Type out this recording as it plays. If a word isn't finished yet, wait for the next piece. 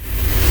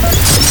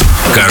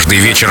Каждый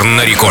вечер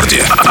на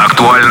рекорде.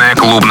 Актуальная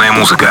клубная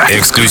музыка.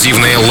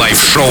 Эксклюзивные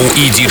лайв-шоу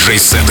и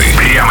диджей-сеты.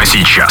 Прямо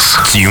сейчас.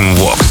 Team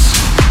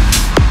Vox.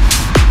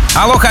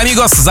 Алло,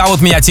 амигос,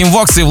 зовут меня Team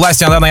Vox, и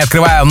властью данной я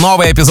открываю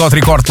новый эпизод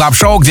Рекорд Клаб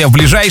Шоу, где в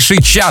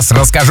ближайший час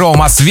расскажу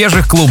вам о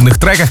свежих клубных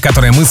треках,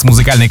 которые мы с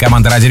музыкальной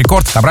командой Ради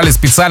Рекорд собрали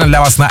специально для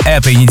вас на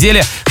этой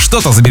неделе.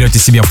 Что-то заберете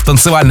себе в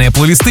танцевальные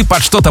плейлисты,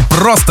 под что-то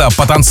просто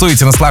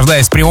потанцуете,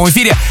 наслаждаясь в прямом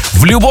эфире.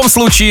 В любом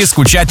случае,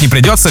 скучать не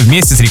придется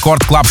вместе с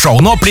Рекорд Клаб Шоу.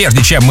 Но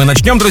прежде чем мы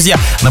начнем, друзья,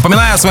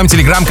 напоминаю о своем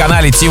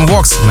телеграм-канале Team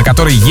Vox, на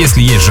который,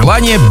 если есть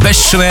желание,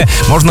 бесчисленное,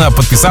 можно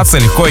подписаться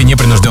легко и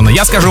непринужденно.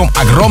 Я скажу вам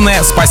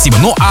огромное спасибо.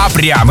 Ну а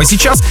прямо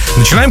сейчас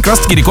начинаем как раз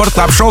таки Рекорд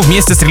Клаб Шоу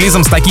вместе с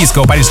релизом с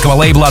токийского парижского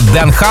лейбла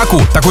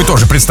Danicw. Такой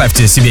тоже,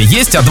 представьте себе,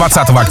 есть. От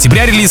 20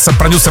 октября релиз от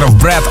продюсеров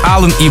Брэд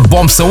Аллен и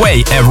Bombs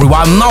Away.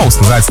 Everyone Knows.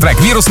 Называется трек.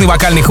 Вирусный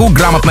вокальный хук,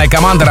 грамотная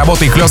команда,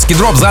 работа и хлесткий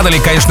дроп задали,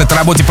 конечно, этой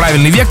работе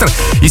правильный вектор.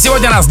 И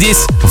сегодня у нас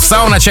здесь в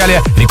самом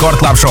начале Рекорд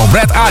Клаб Шоу.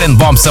 Брэд Аллен,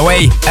 Bombs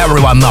Away,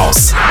 Everyone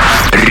Knows.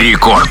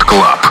 Рекорд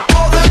Клаб.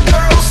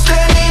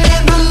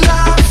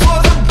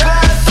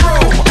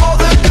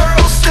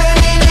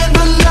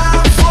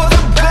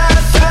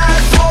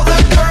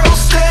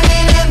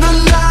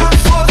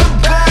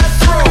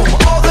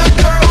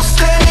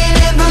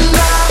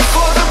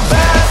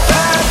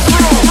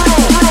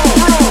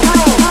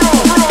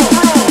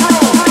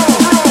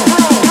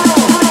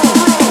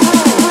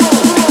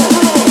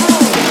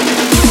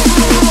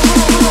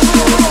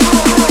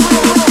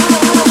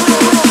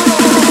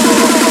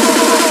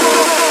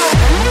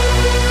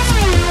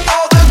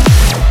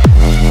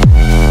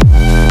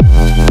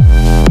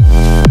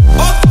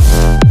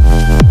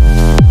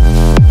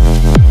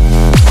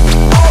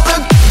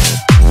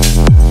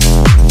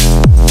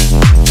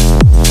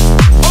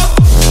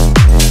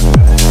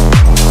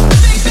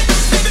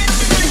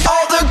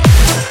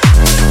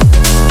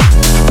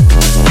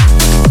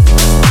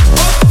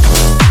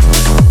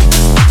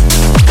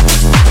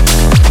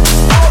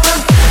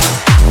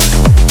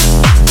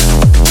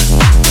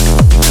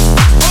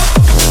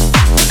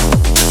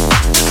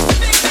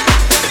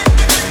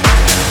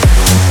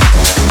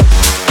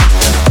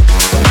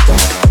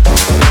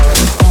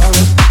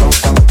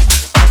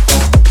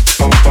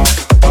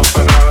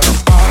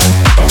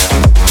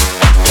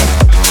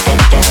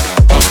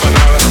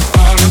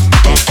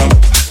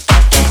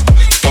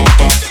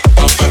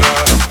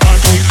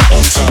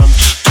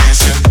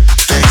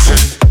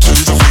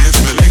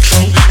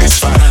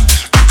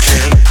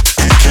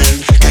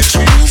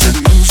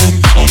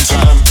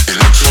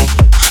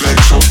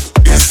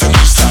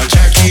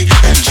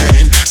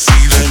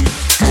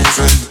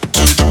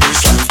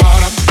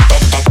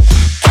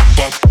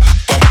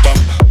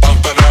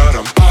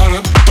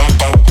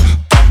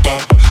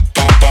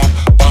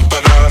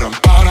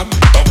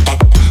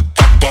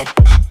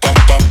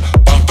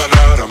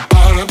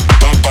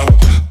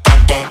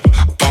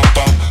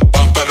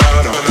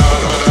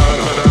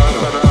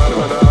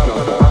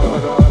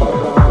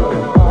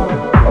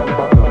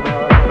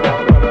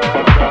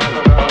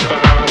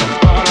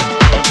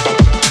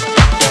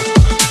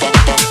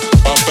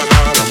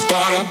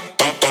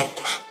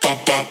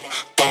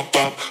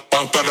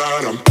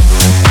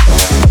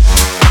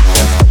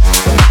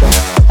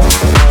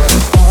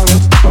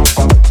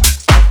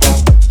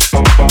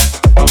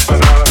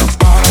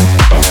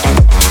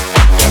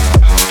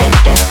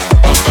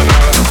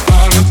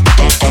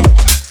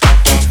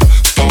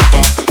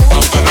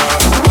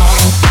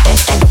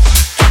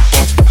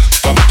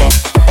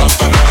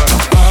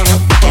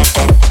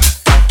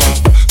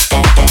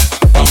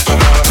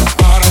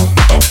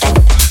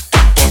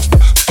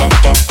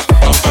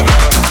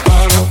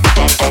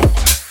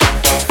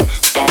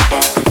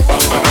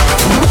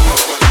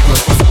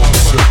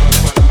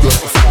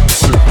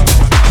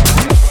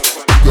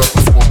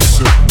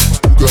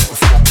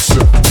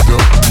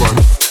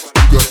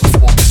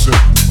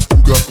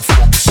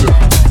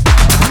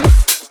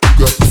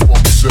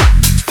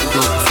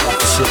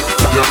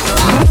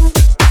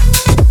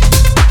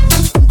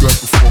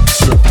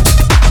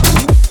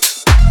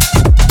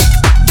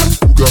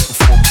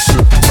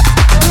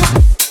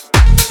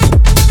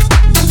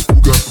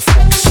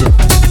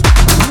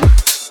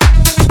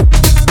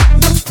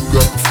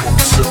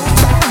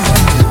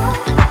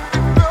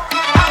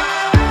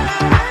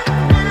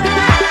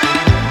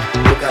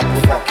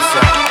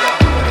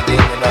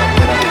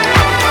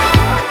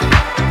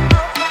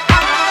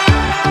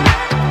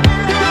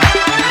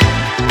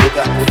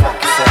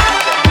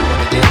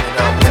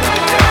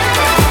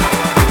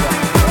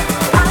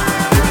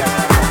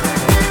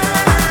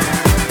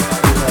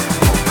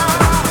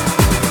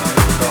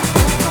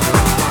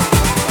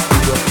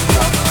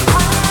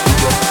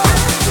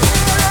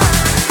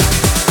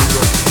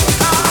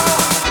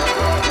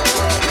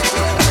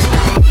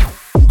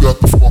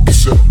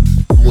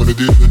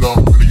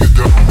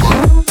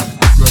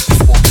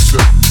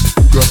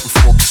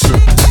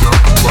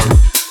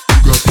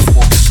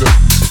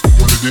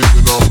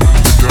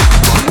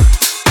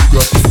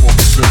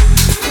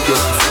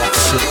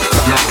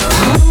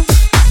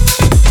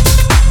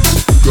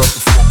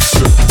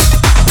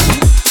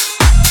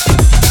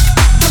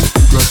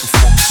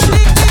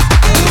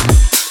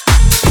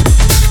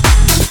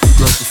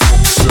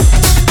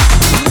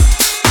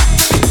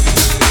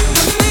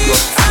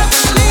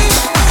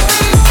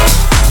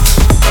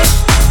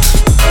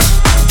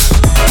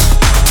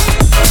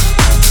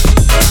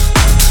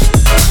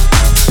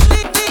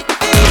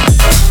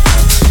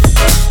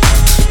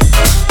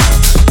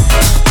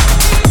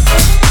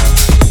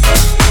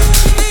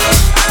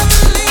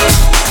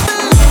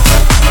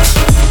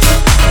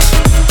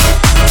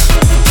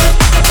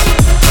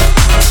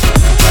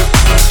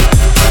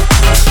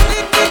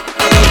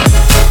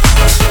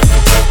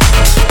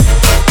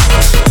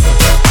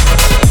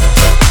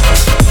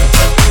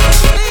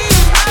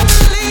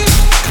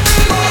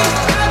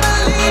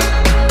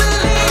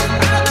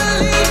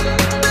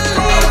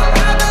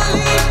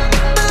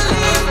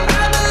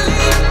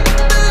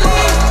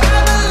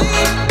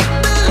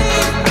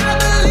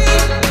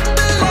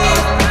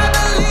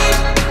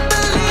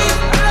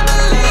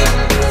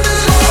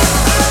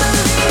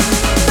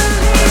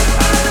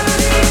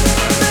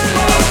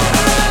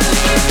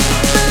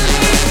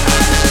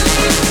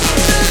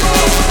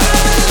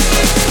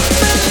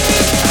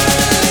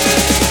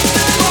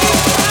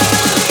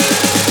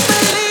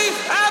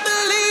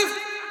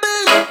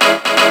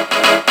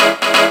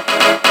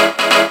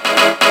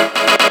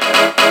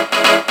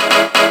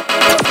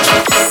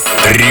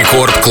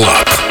 Рекорд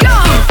Клаб.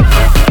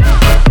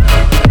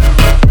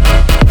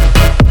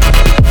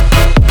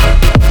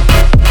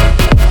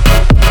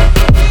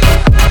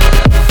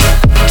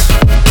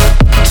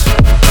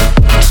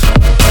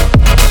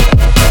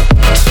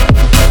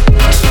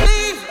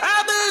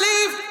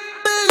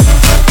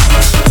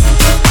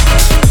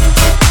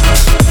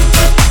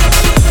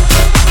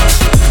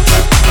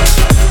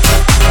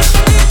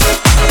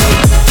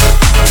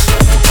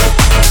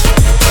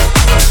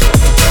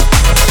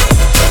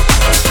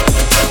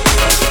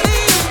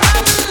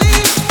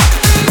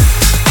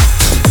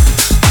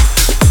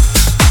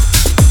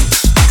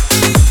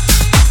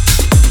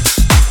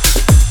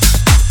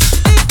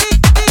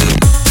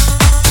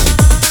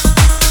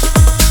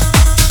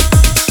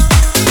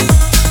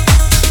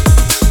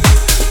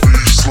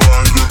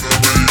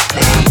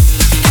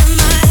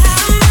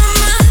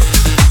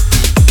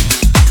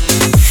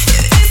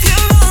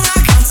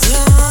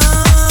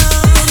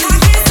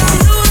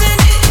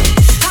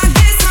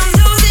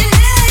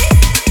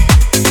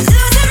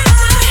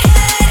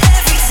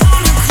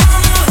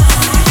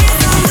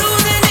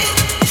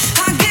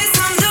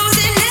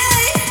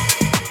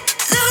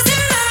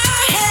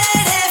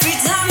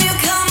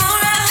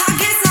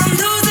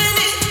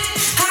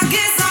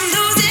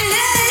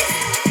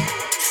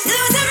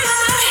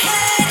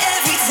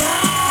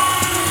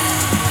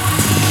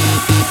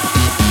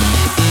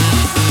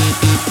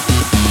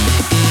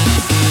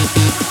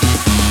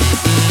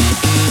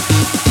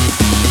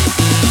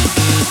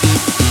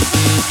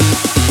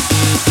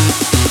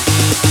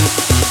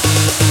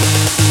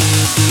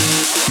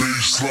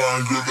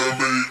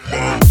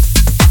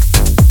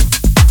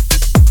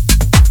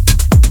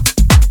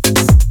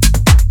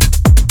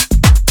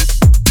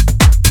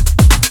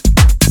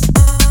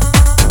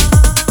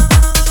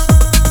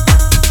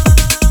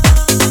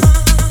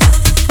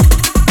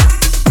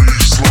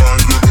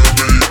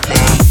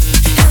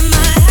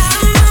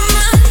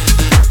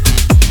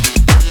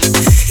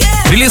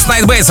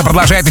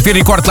 Продолжает эфир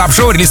Рекорд Клаб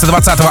Шоу, релиза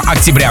 20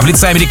 октября. В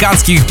лице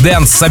американской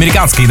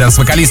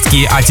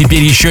дэнс-вокалистки, а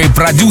теперь еще и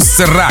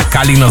продюсера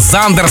Калеena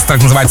Zanders,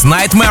 трек называется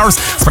Nightmares.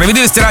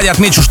 Справедливости ради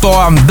отмечу,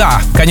 что,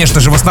 да, конечно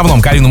же, в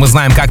основном Калeenу мы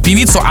знаем как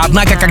певицу,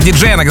 однако как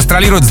диджей она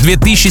гастролирует с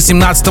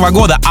 2017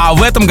 года, а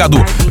в этом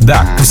году,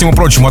 да, ко всему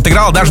прочему,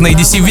 отыграла даже на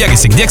EDC в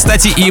Вегасе, где,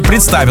 кстати, и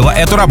представила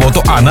эту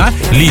работу она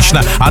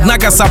лично.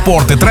 Однако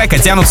саппорты трека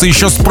тянутся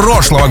еще с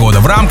прошлого года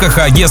в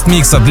рамках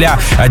гест-микса для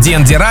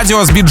DND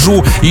Radio с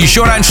Биджу, и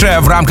еще раньше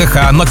в рамках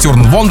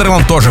Nocturnal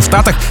Wonderland, тоже в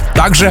Штатах,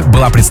 также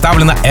была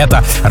представлена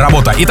эта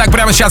работа. Итак,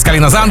 прямо сейчас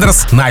Kaleena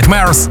Zanders,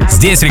 Nightmares,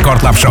 здесь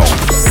Рекорд Клаб Шоу.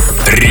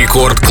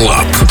 Рекорд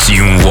Клаб,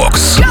 Team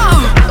Vox.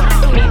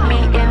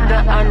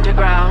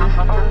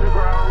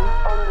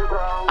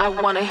 I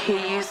wanna hear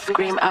you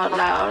scream out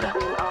loud.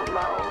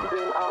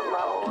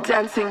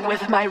 Dancing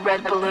with my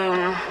red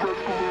balloon.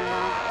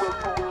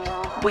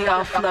 We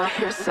all flow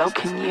here, so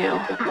can you.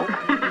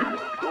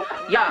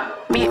 Yeah.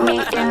 Meet me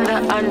in the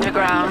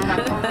underground.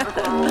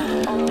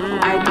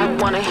 I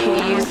wanna hear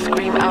you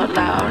scream out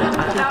loud.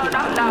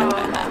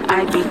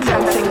 I'd be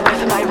dancing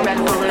with my red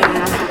balloon.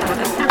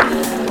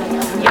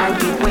 Yeah,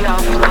 we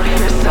all flow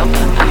here, so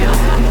can you.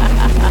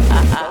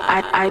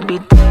 I'd be.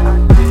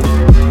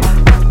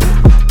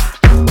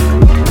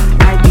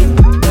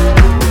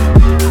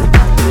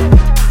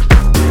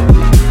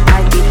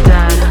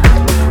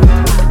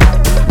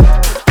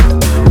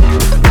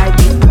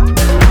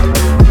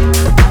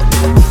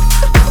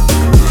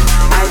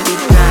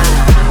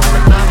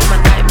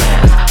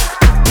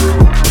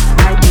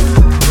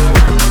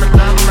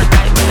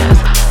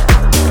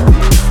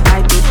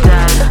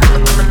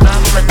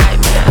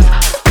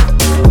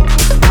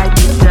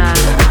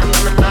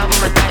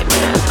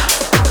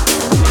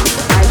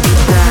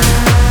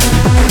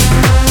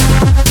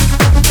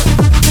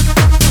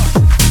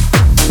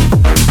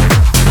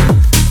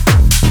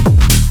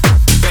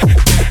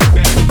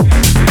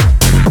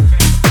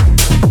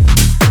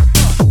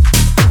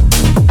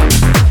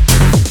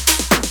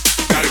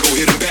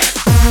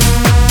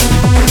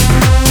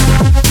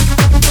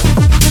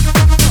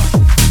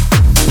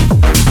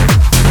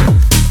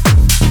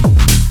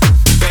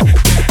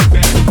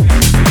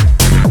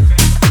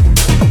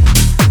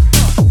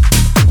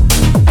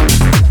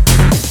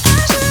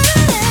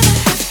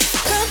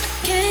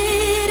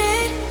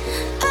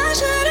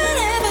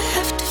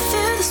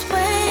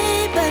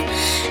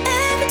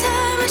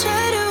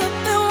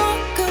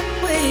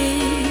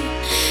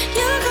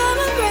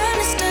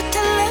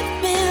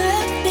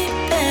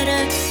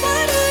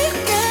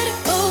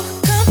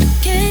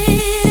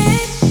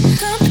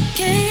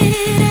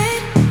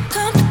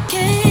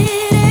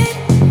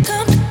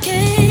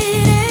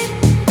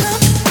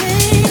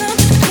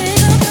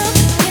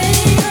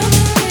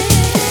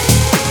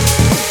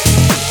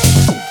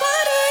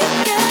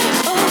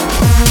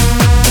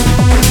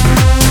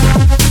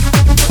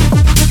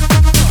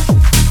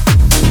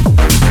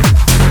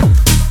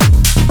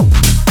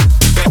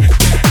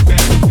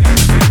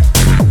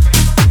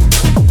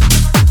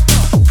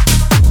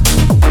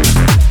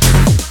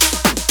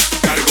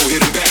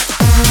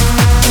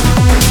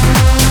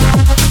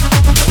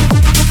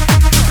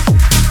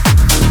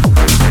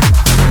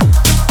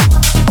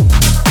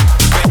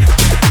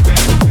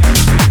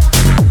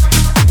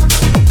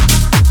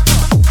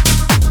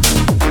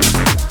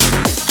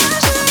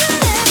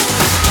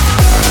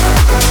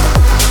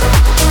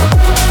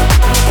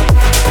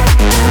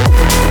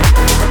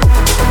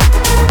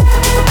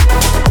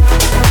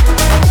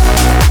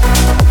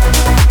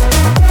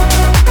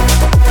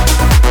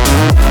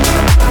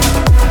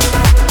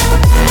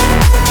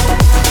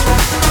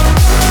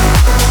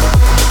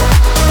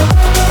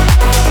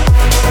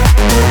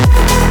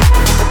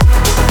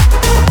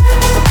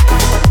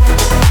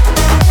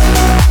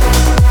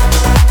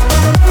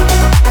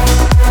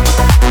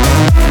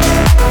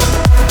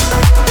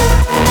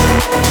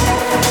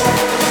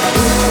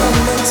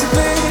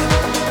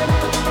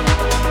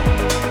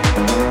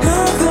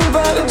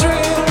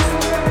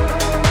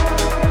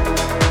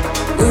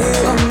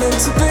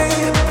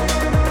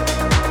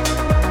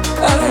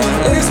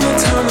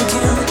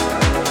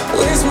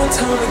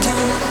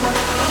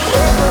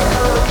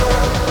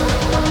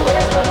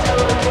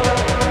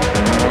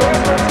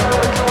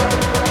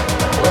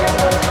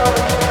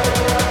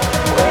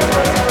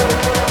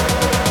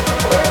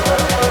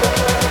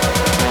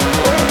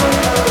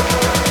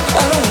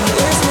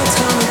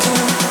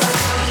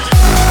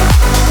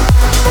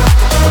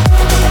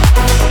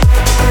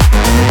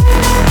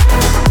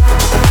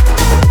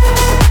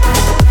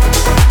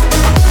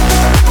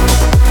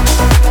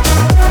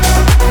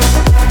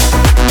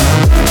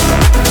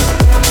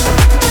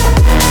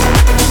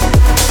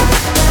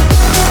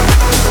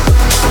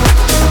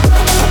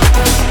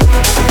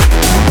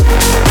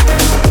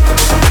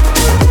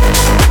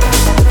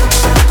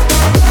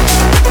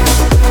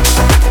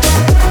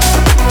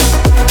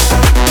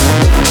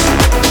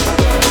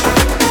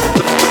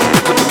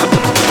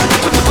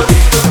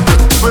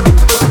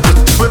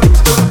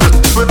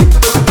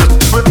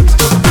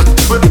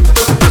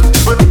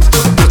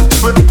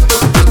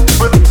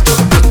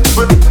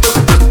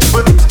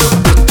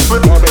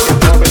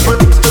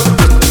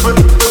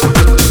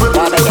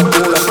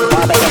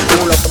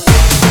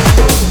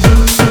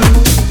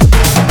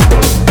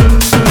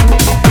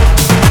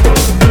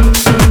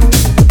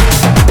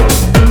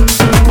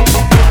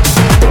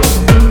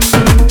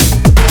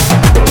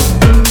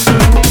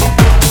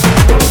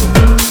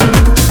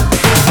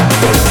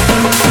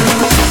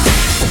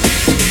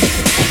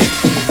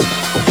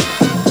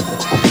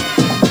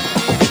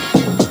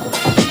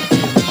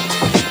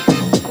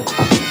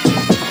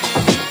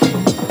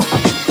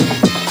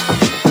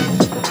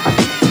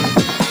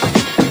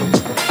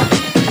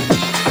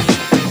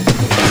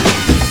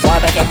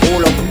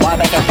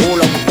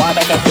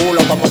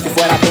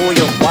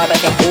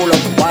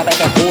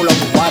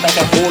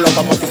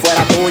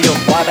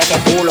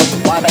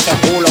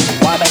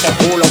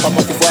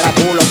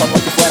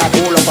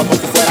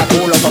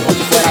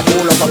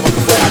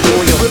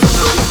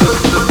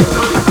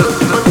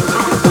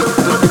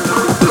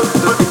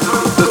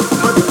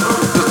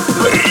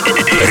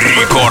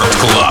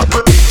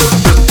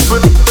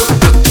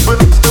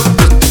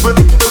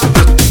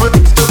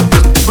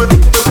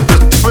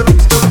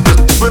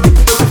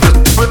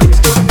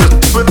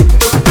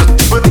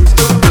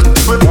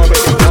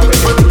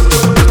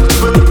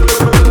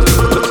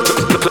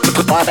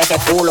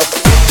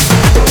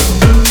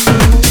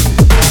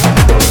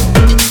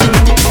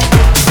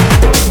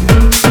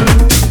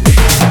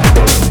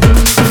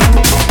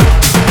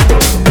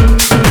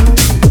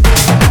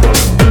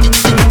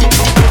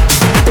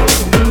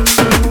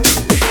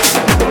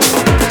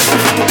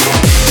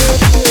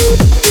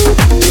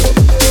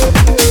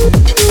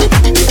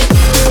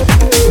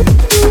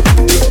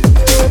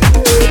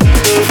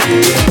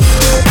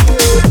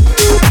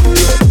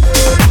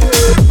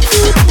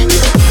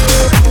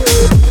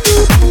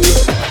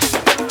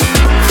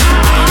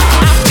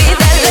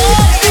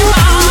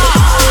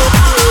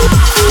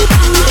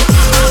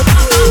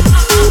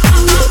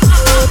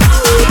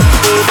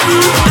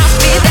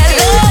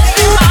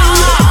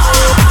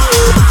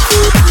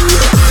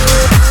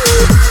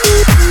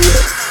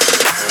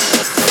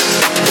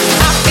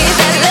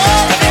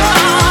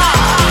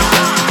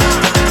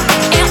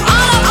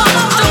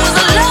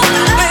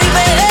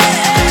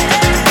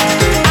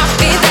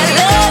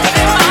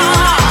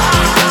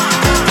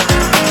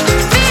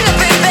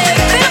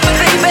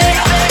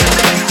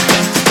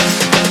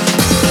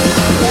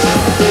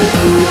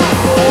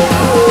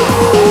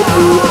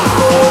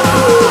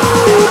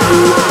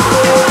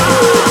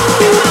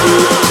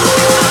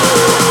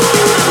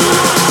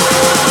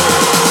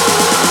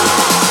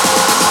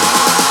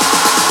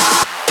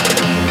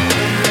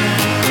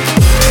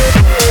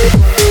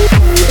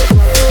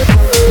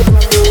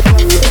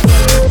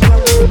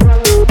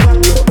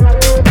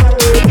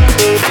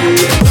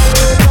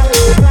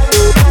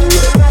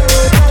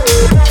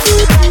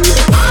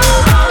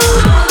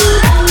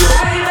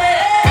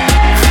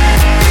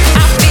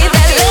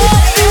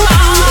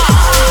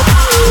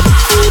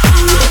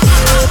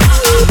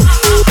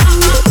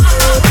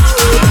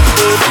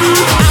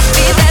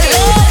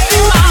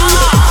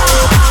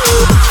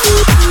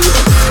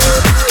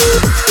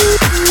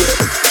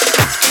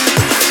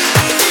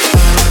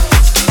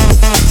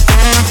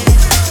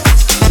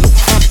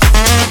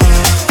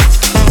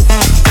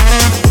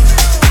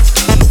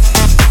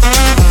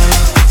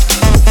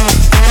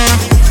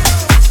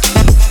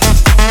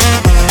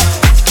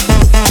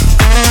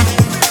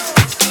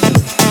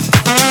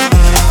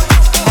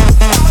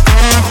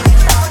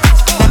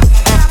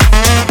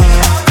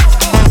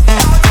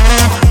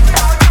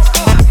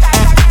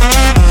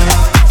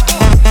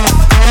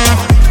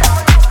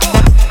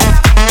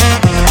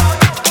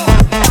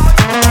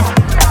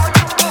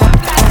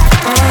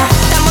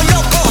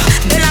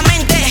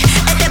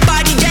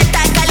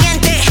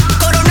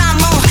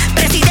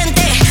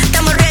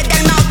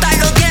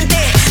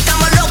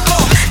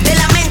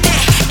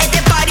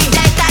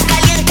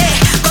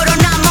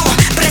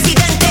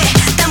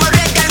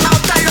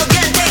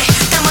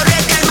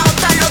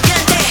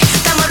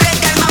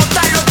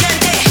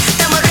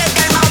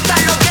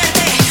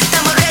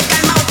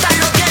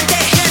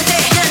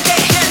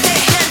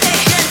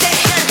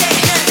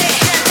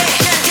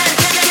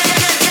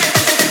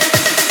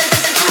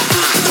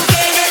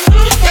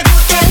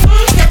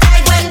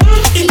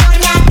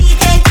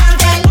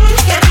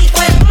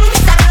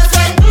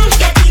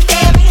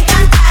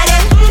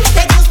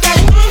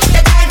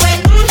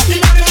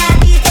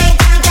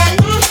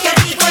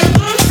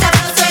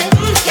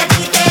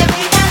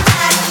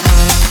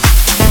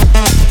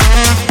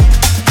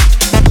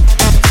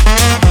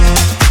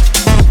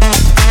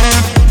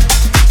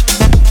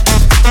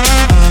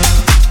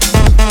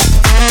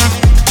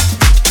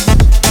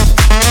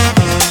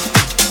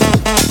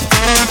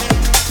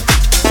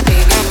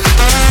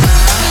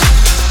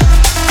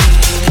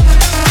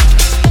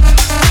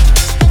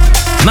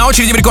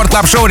 очереди в Рекорд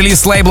Клаб Шоу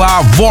релиз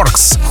лейбла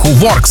Works. Who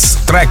Works.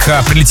 Трек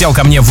прилетел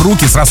ко мне в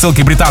руки с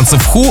рассылкой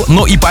британцев Who,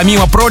 но и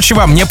помимо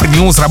прочего мне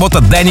приглянулась работа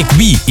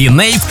Danicw и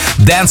Neiv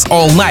Dance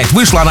All Night.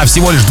 Вышла она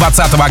всего лишь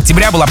 20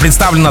 октября, была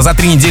представлена за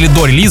 3 недели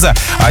до релиза,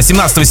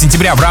 17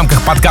 сентября в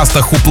рамках подкаста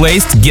Who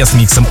Placed,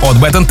 гест-миксом от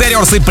Bad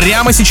Interiors, и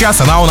прямо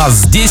сейчас она у нас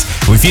здесь,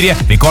 в эфире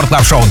Рекорд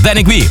Клаб Шоу.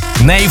 Danicw,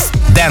 Neiv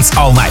Dance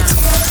All Night.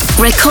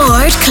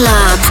 Record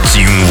Club.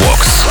 Team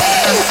Vox.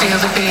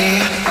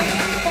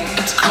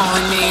 It's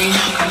calling me.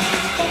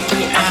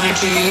 The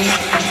energy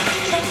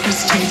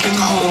is taking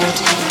hold.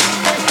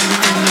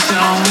 I'm in the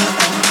zone,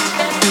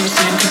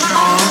 losing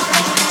control.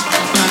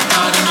 My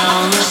body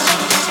knows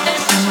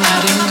I'm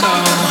letting go.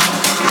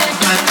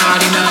 My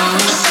body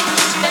knows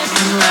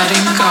I'm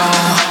letting go.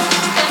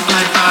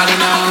 My body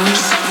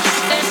knows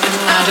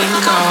I'm letting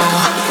go.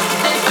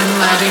 I'm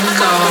letting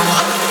go.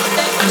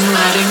 I'm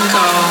letting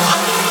go.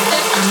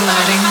 I'm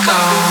letting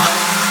go.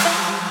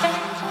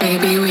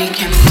 Baby, we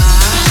can fly.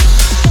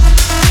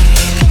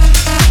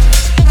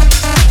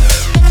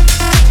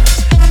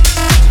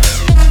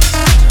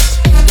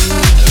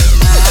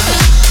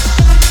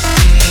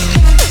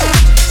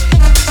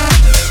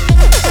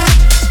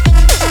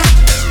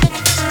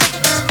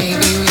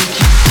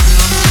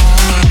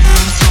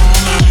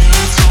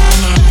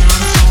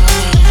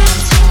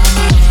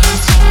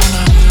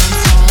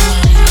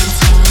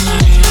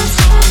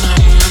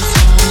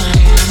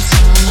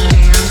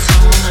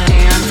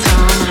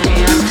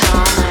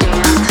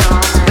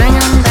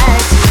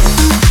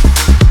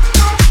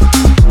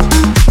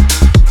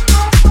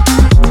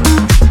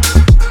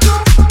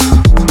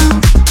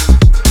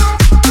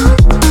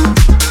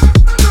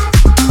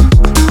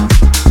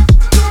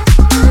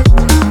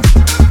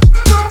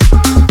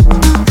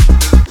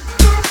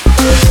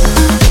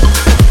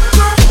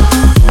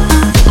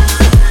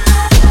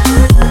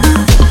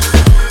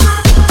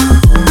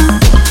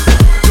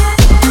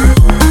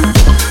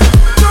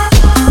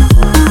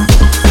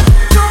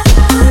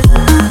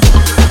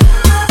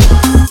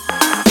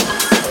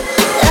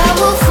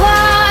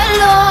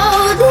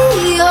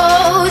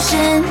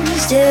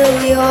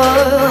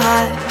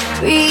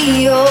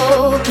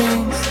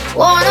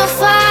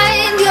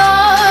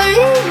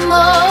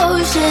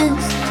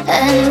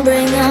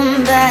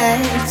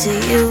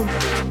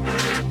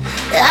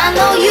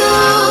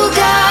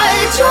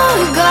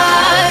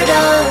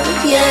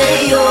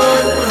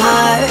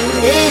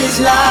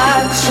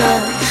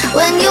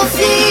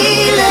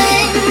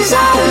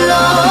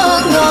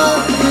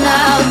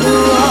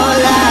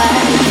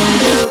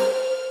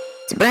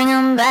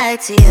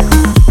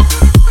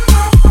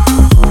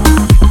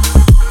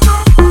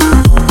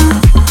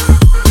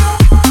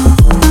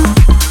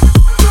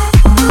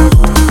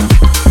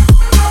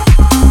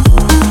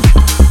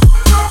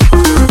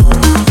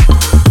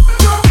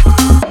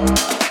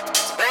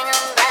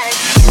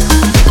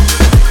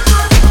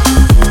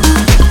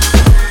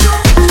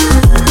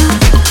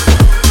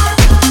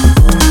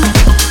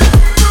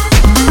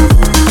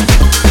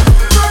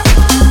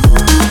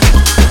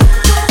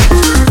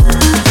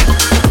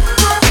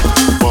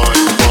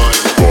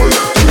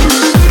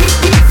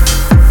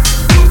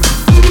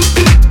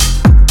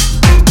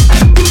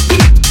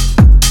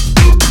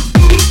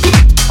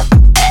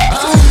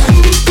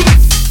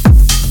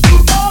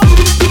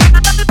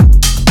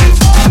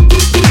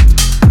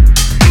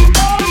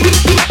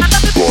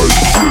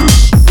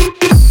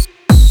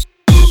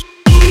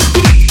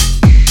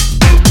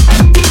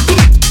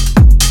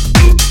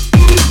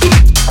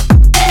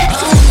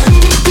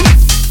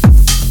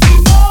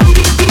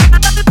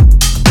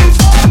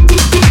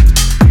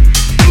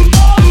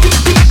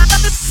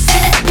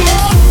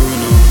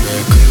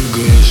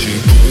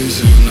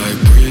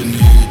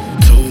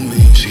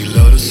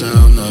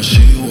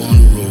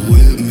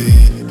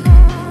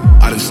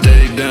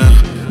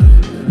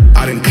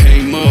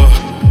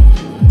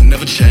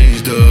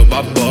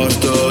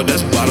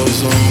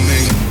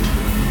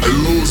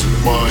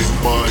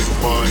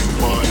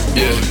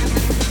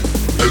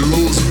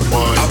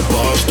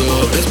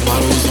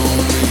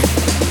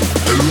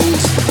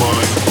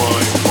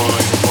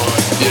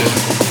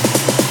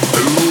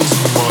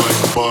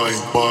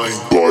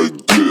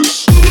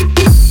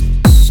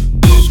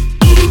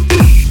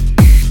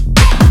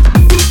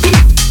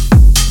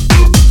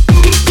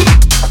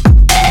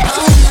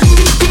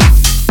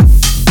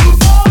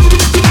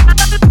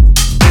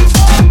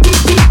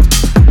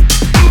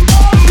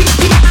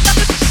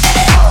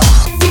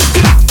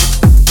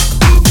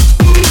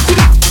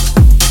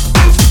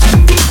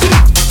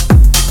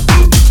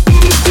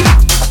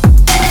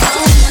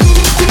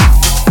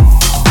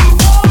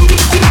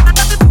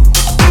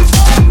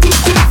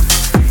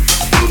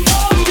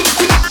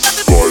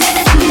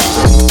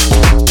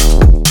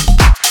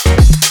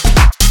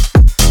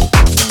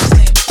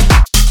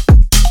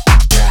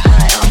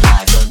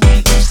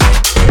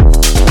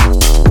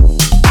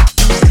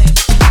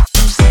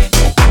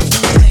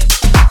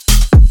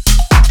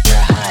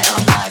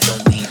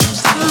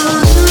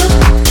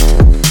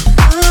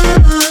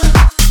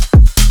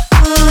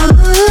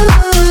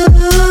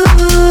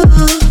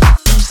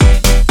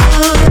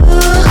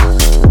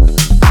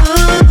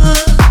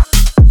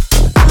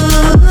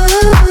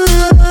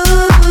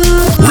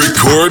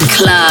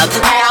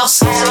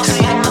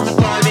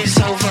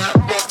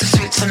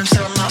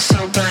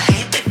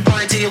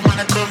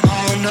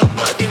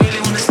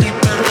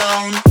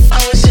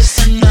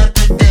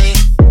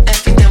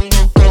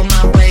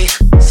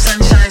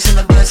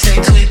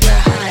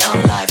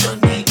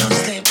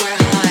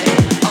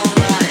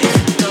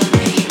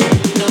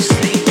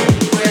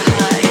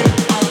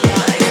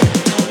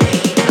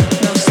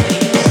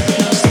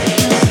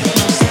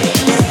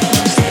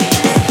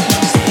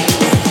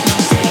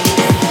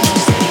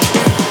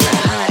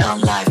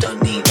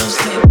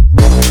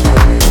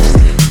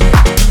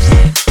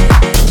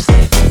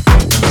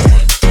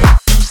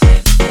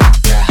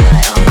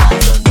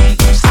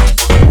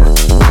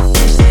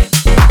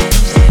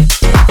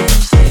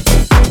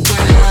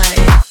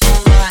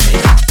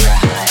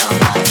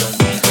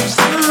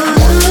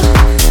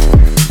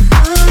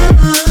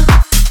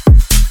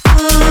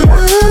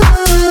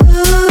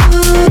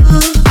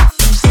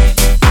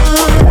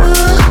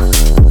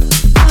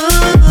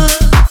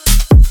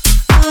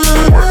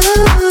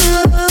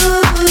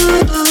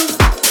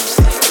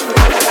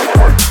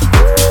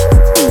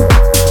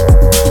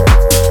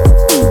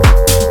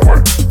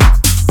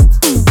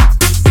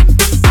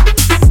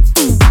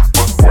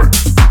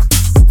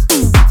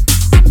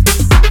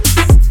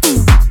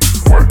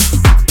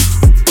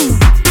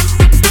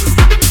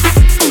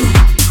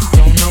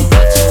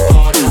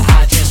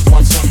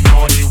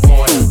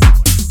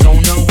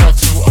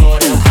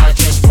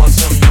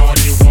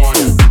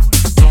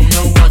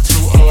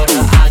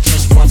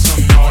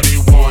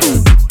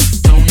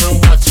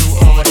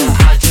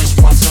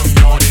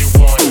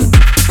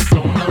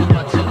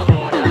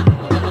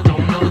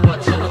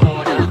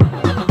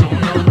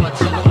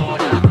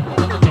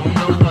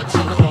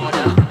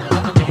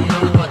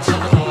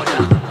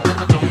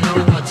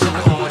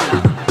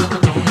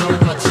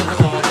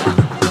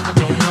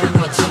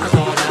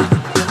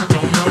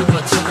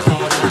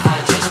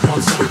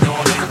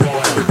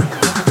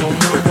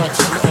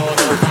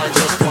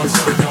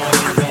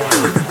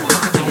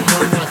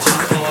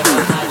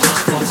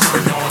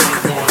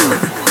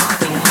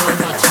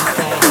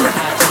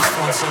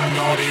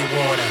 naughty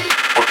water.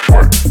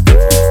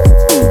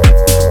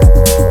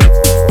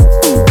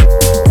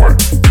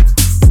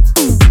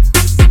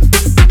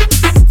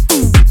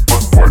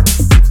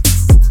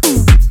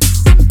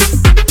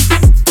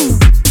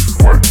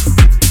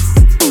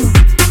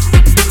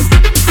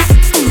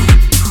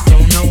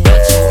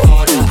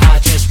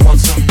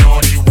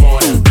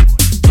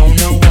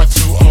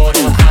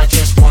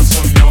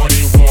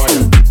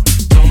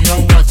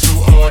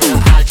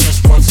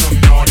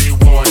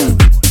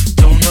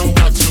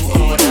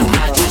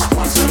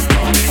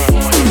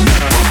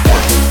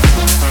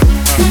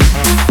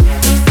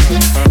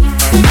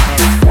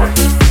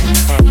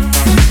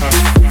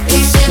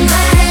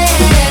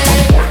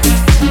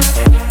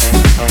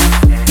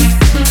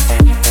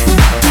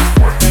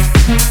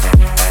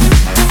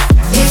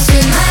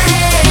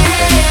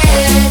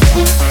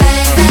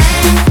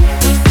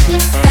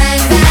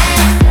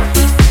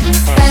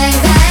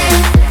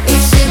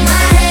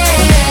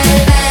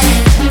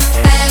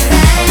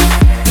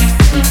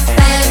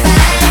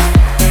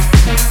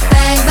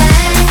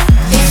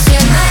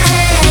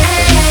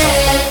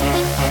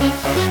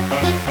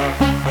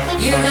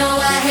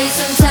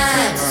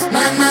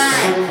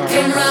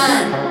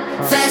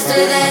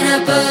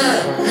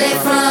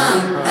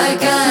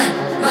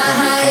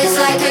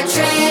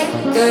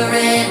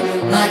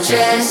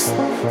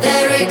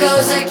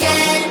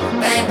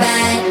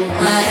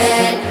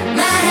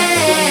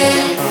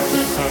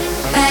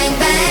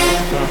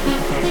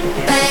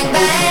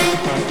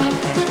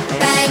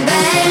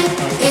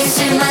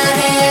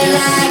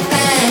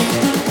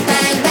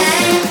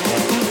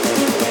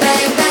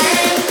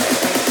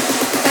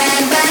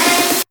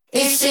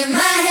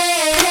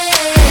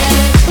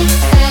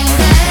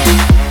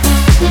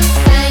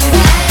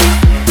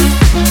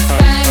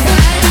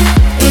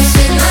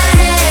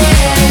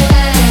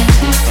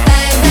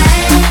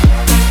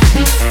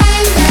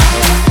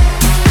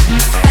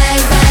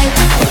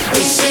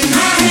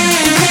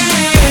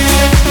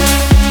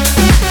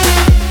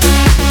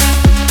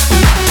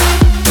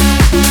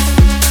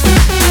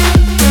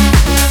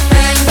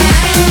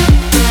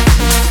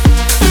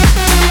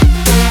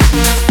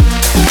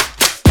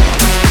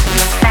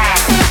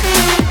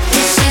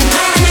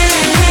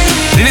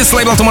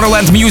 Лейбл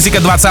Tomorrowland Music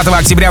 20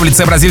 октября в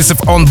лице бразильцев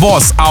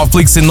Ownboss,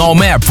 Outflux и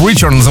Nome.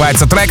 Preacher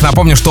называется трек.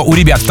 Напомню, что у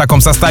ребят в таком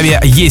составе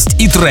есть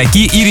и треки,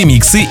 и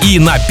ремиксы, и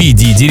на P.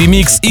 Diddy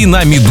ремикс, и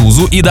на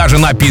Медузу, и даже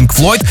на Pink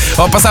Floyd.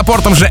 По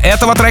саппортам же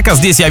этого трека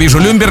здесь я вижу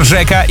Люмбер,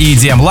 Жека и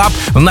DM Lab.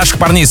 Наших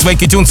парней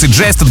Свеки Тюнс и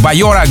Джестед,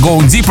 Байора,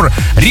 Going Deeper,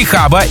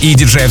 Рихаба и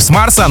диджеев с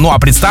Марса. Ну а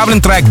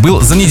представлен трек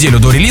был за неделю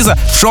до релиза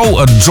в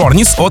шоу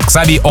Journeys от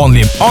Xabi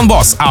Only.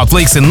 Ownboss,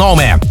 Outflux и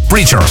Nome.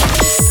 Preacher.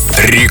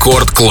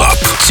 Рекорд Клаб.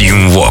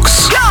 Team Vox.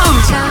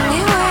 Tell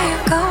me where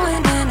you're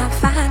going and I'll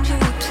find you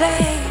a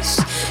place.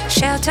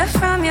 Shelter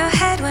from your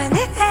head when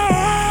it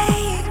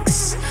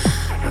aches.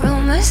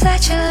 Rumors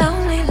that you're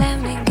lonely, let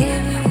me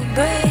give you a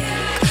break.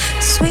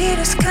 The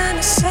sweetest kind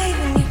of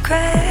saving you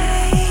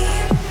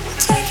crave.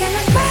 Taking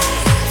a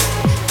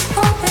breath,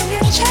 open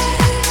your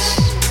chest.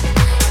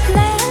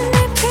 Let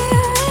me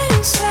peer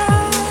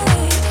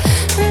inside.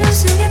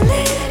 Loosen your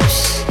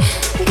lips,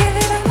 give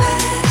it a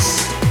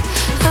rest.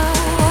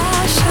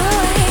 Wash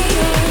away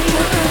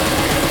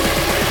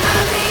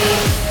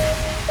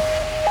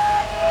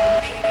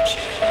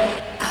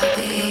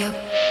your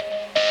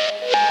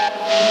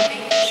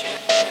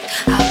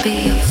I'll be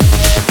your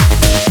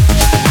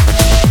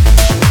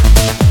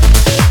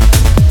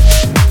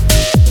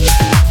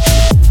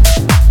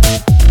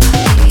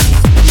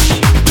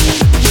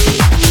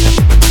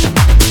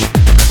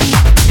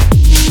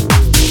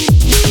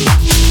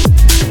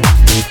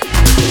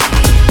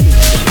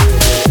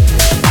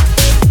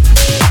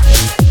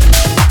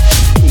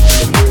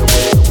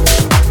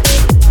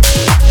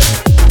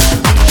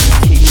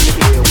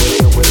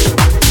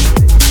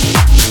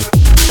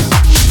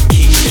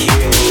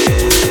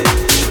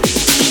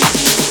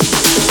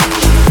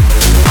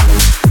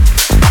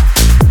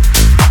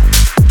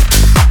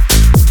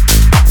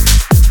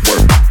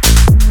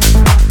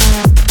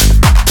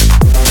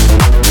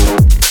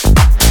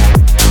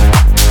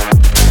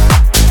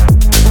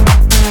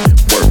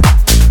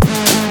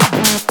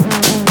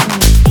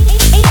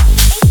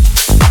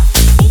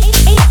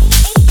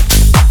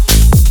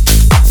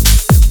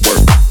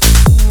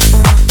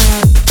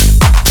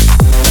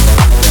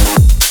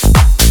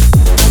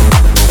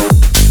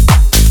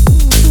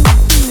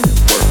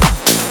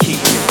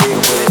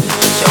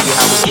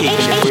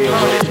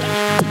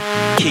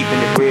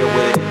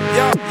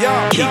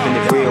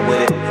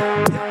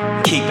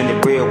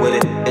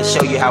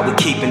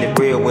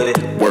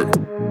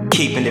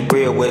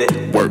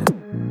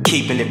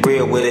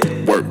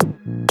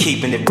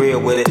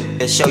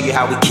show you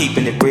how we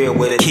keeping it real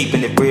with it,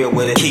 keeping it real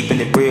with it, keeping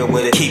it real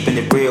with it, keeping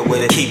it real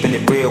with it, keeping it real with it, keeping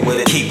it real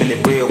with it, keeping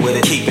it real with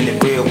it, keeping it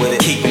real with it,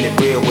 keeping it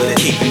real with it,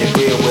 keeping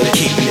it real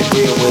with it,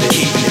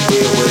 keeping it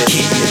real with it,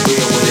 keeping it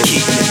real with it,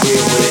 keeping it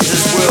real with it.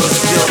 This world is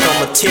built on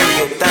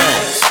material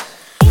things.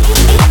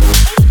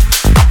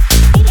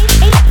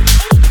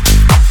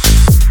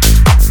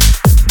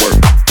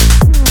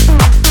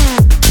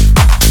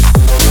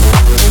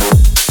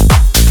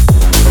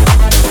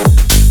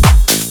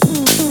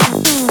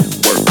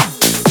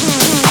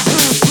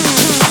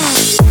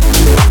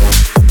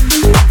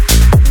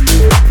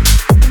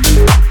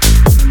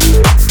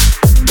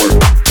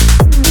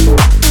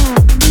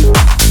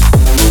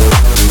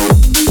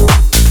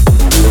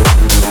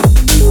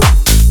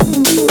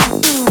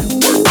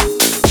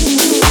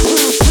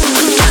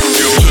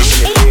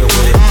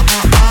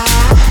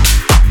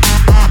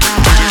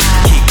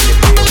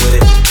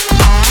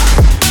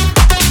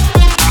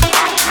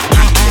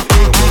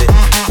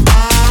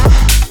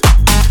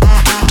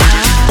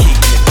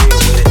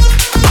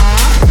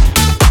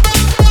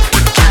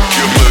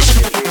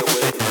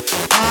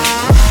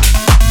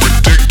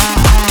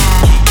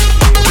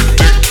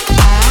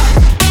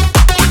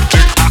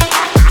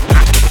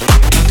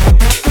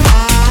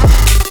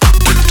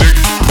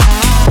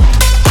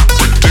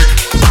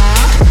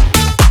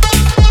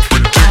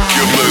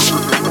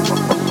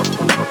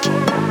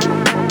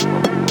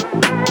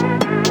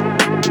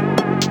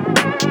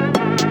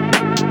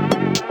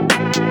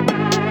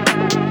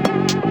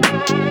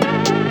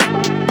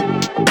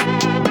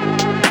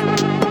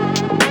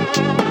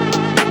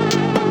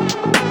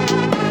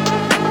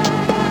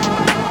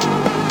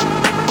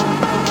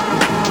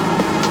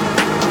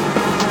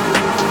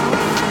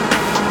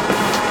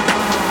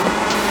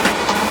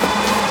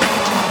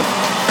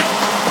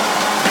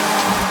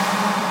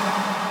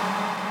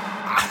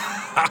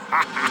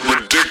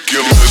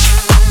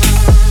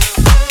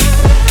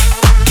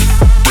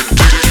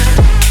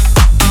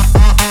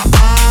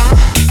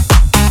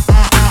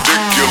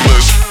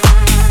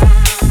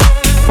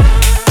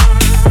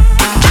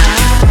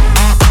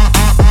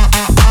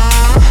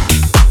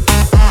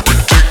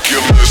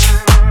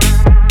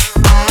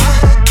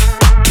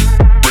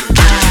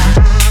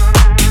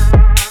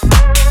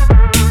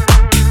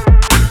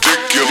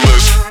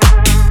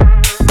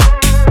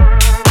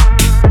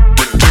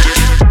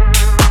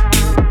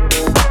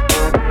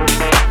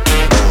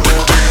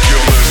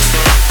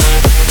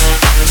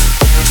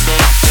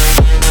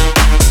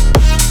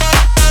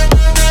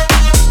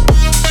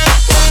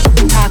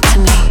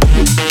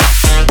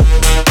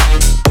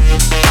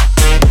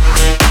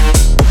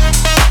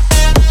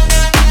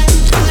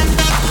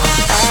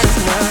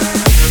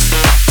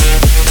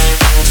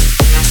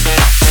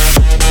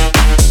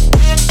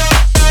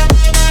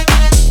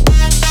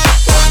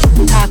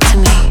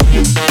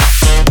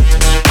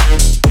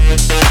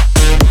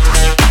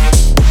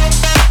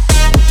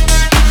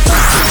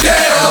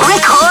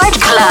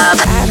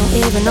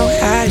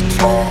 to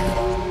try.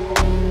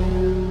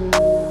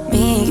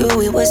 Me and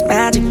you, it was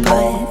magic,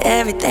 but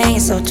everything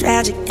is so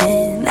tragic,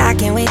 and I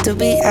can't wait to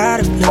be out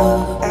of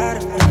love.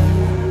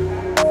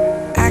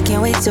 I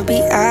can't wait to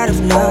be out of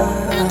love.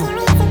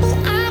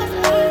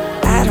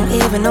 I don't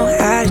even know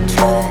how to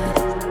try.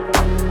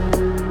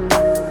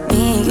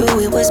 Me and you,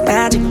 it was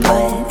magic,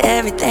 but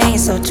everything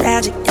is so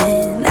tragic,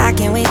 and I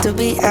can't wait to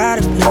be out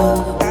of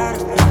love.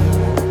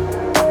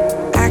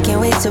 I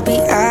can't wait to be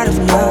out of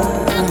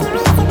love.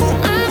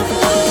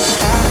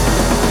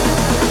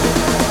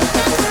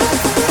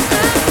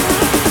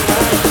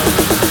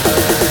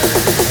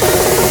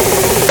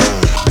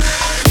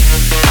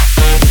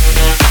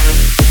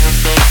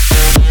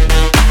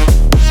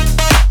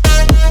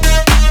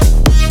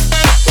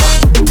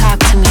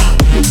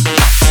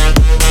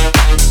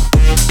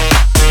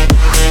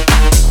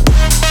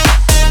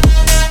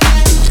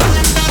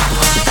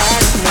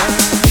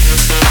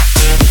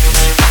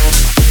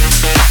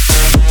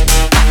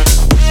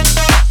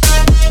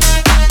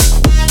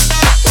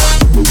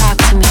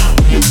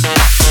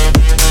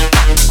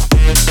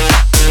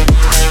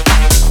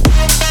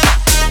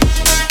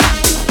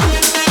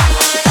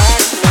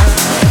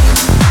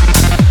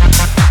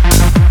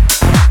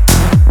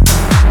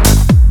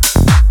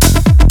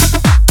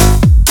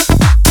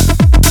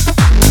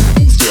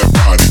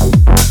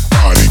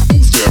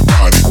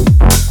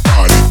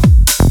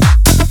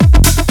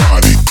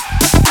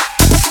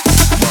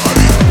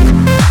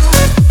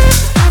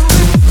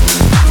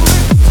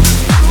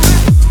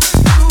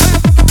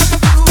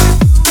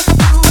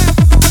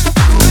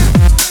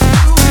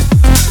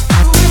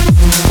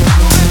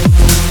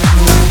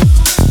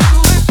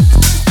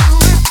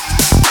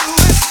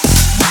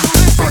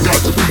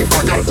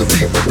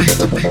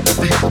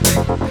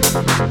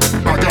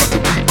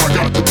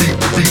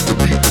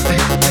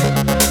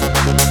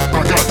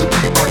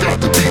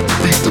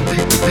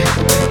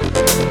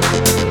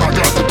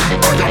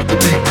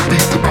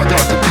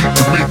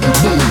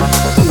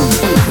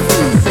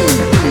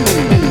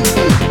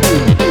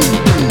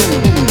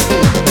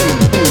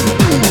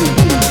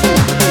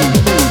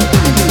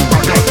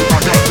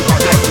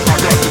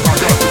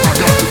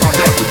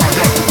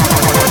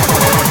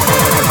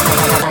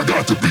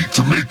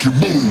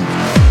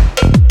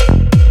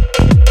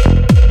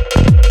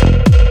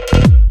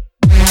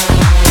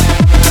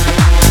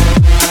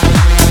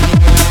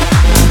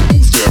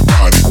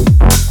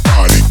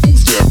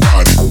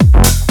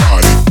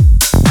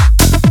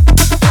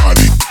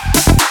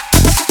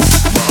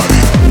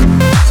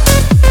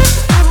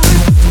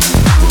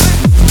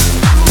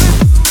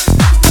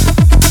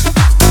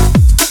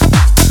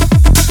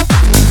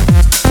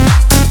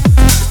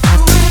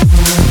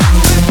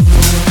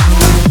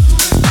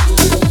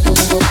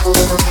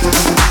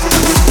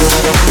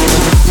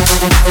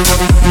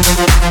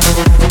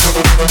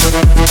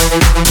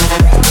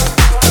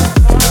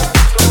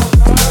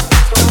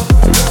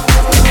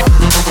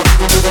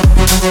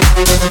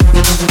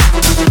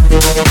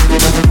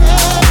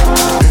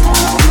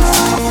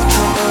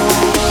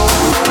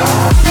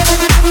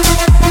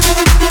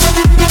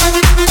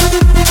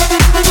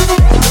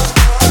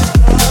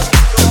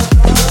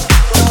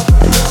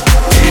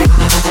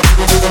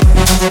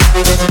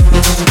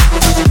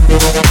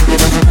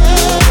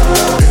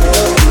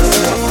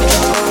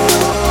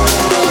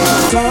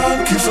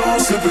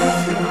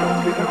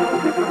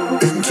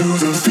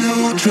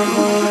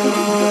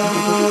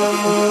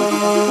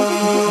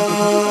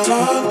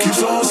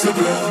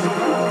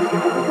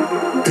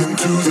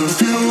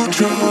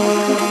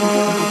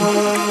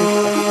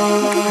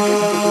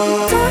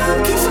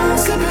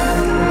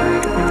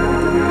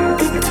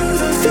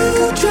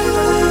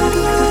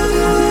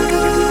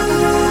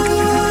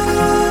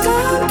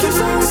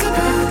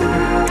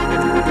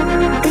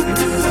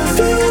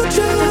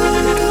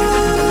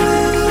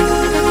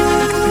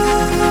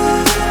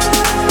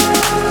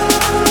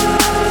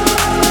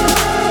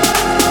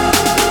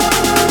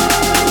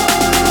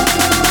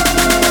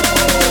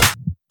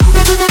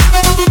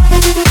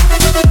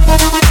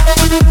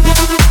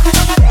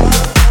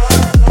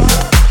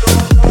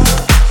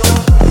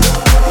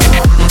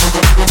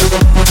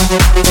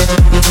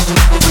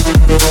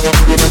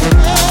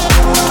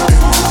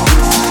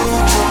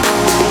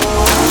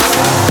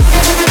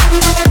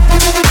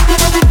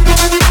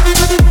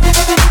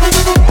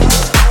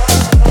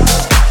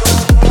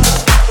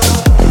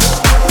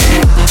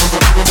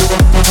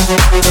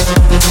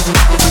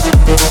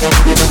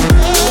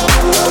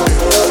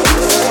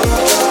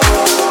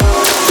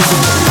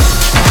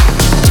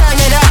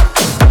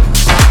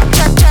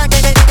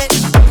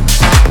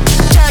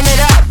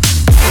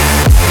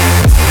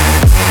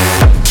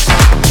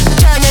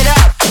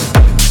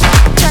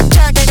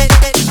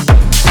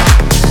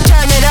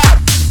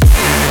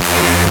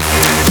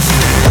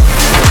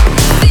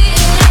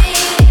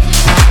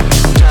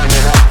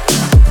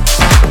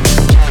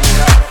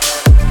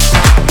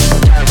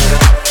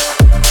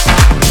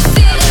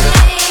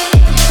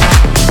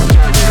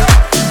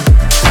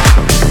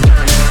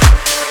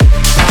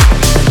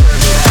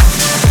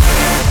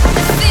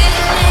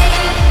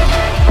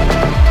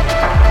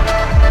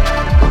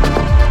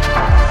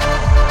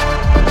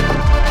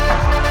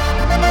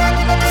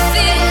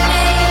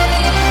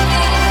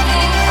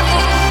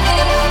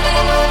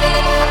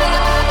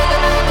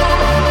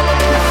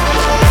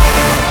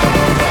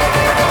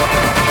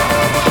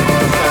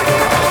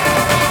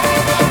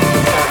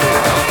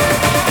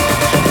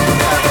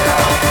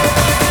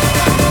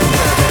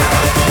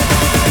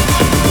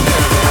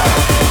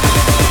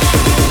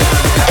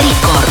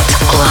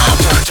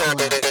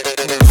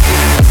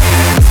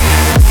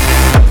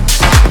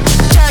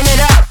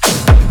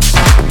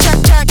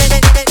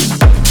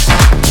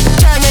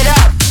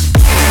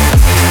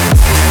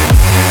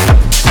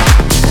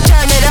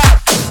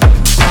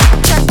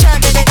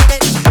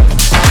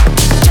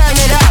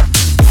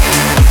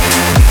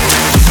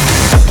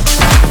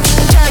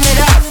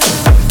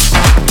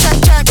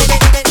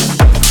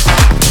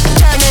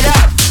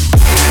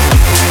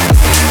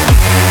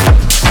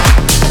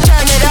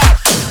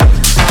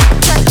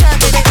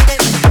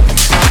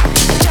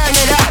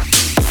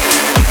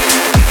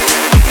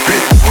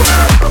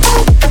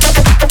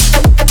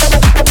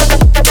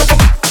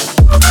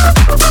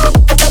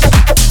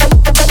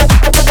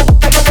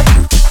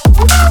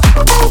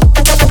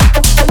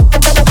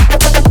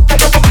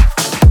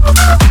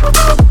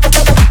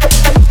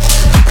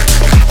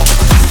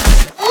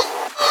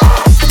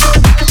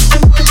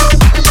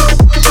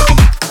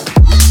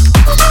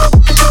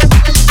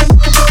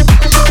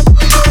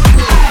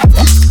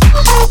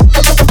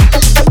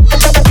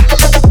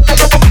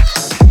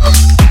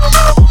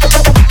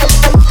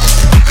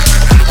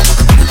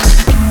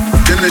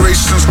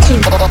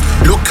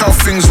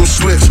 real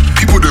swift.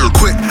 People do it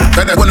quick,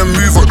 like they wanna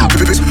move on the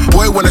bitch.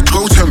 Boy wanna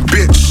go turn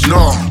bitch,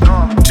 nah.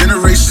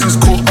 Generations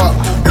caught up,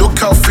 look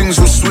how things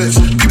will switch.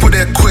 People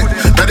there quick,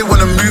 now they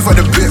wanna move on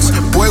the bits.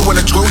 Boy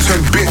wanna go turn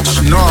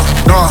bitch, nah,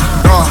 nah,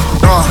 nah,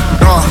 nah,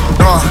 nah,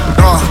 nah,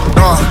 nah,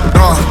 nah,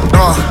 nah,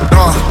 nah,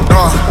 nah,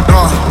 nah,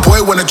 nah.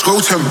 Boy wanna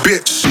go turn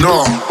bitch,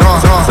 nah, nah,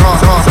 nah, nah,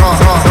 nah, nah, nah,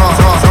 nah,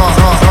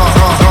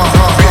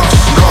 nah, bitch,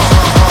 nah.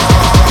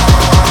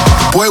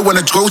 Boy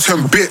wanna go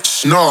turn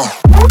bitch, nah.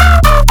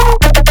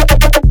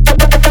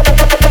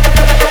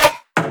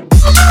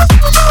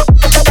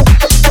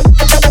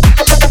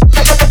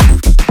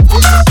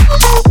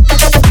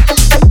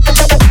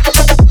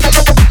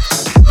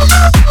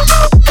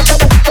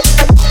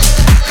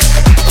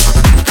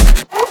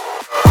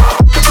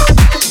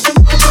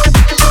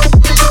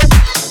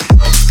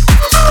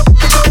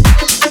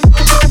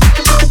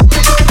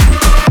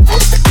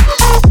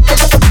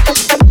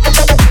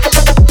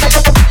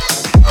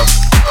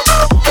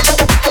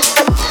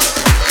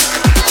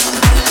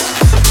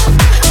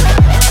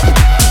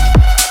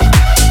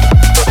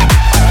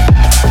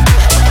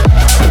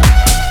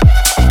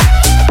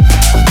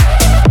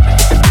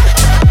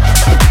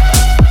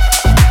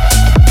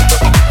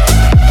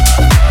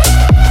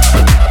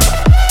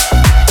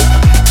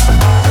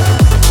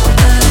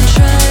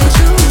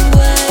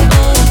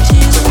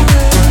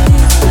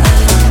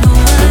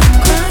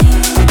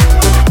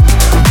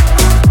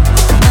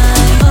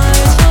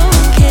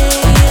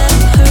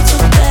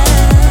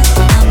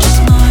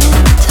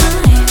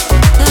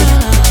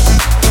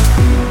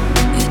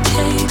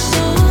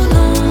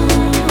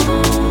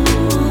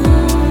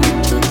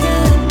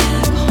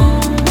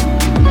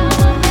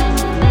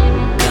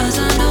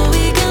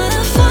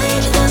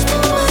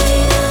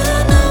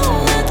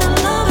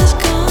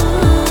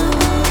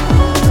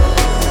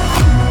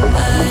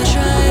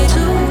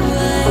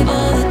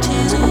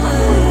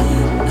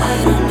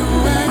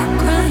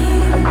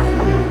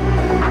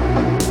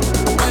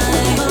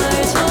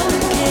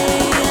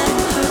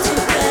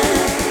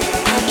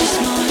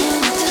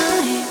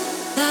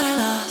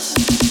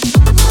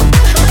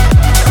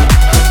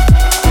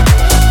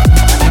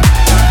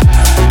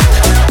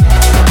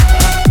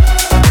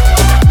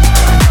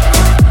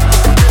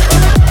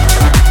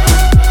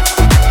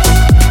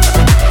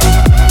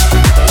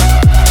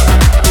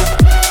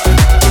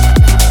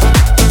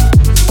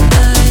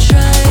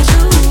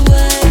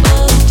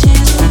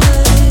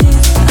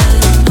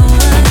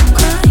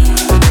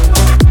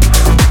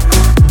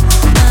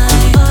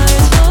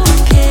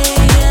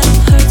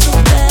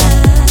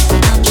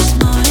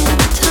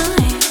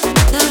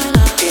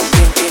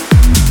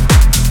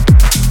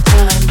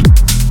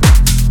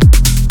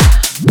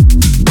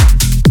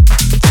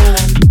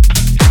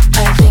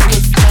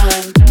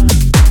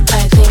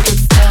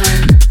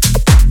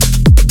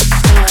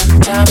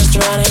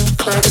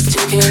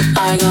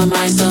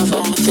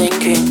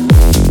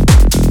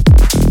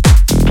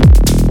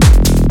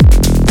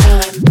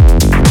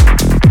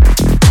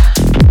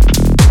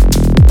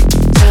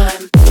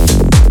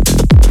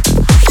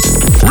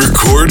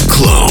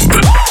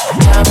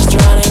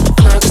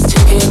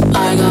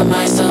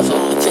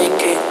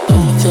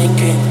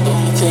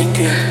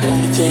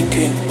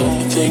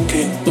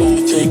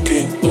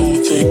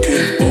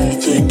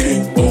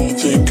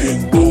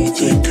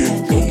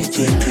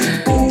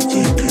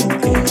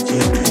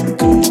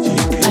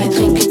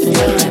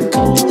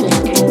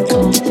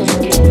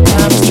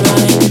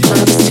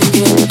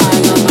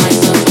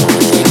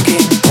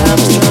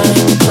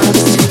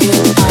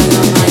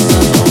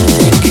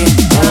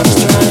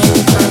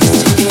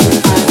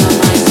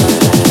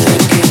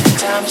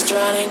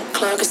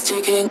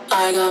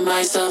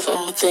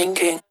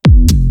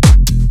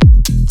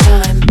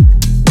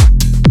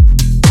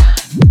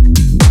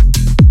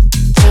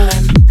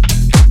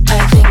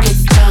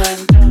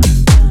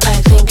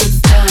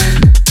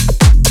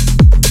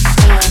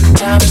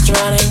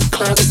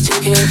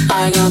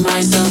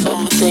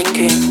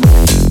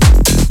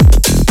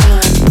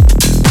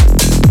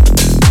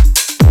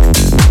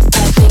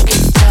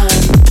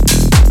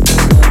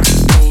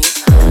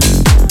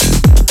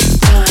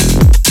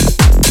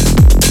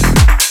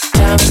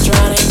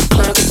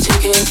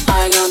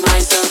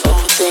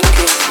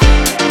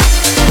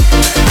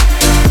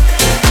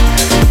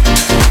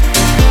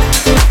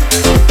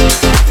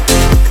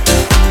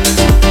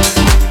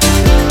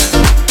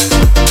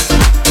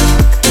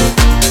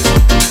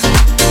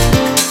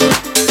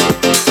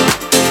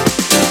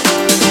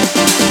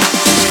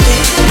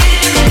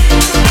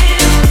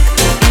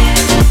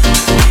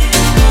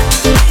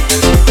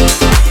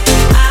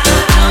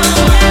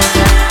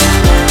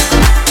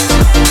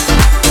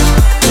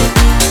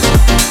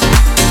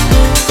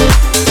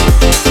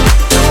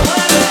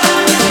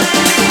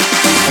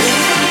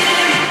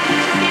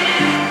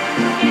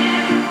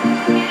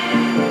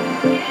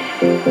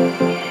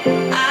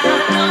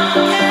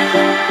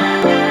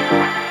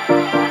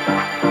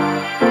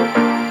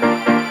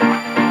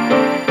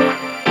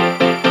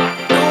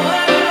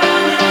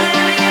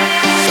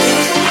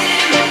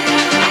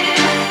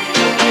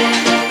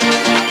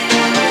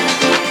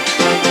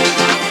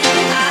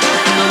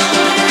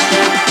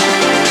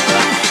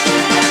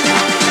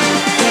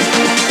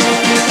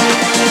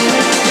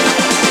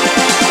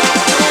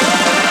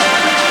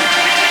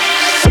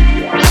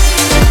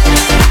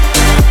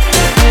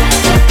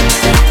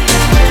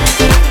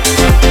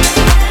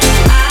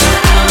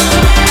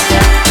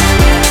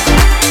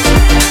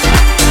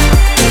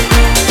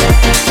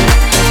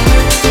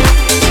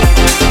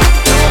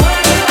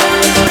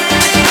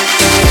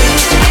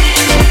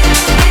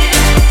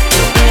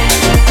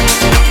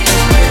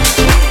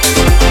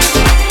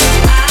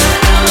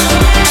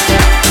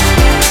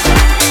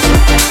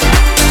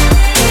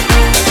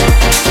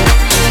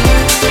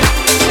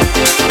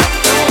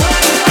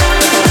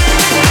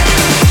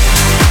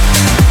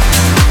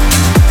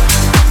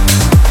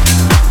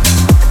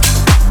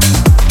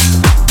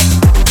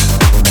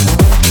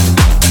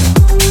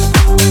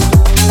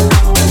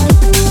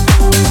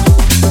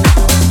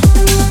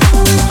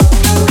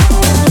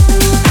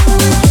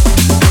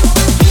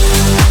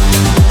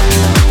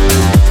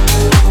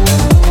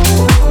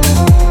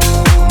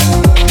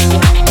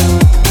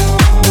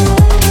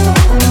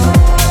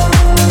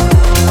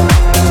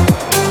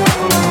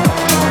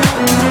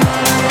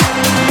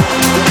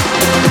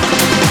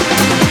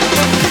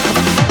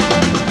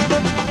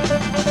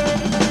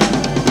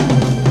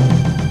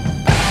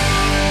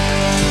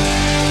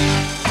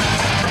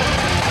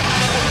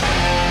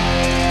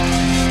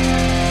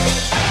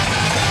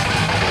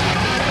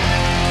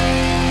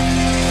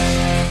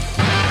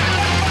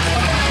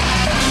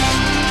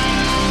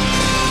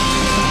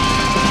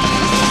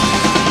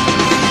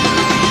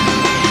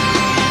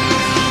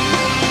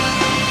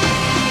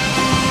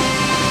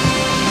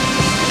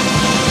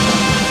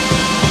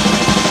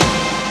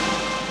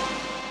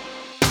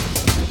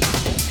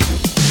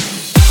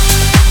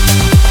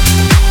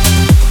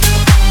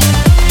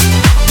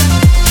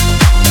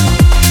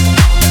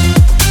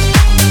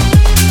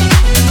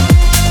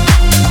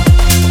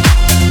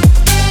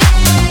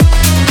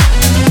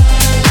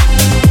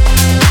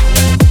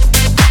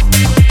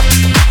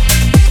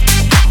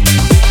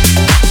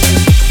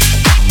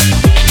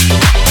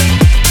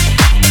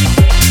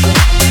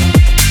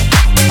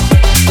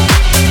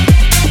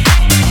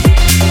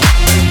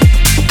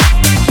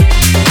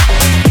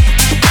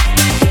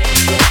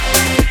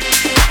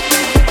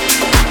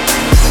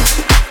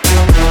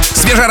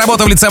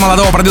 работа в лице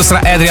молодого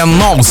продюсера Эдриан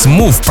Ноус,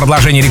 Move, в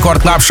продолжении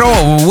Рекорд Клаб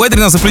Шоу. У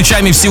Эдриана за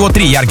плечами всего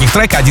 3 ярких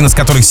трека, один из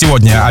которых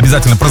сегодня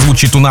обязательно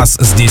прозвучит у нас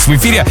здесь в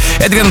эфире.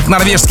 Эдриан —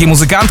 норвежский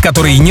музыкант,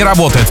 который не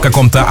работает в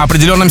каком-то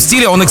определенном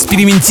стиле, он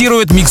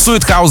экспериментирует,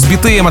 миксует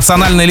хаус-биты,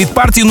 эмоциональные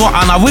лид-партии, ну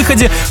а на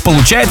выходе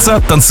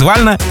получается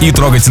танцевально и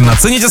трогательно.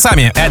 Цените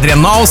сами. Эдриан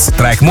Ноус,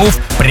 трек Move,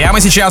 прямо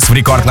сейчас в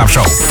Рекорд Клаб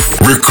Шоу.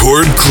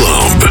 Рекорд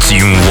Клаб.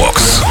 Team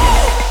Vox.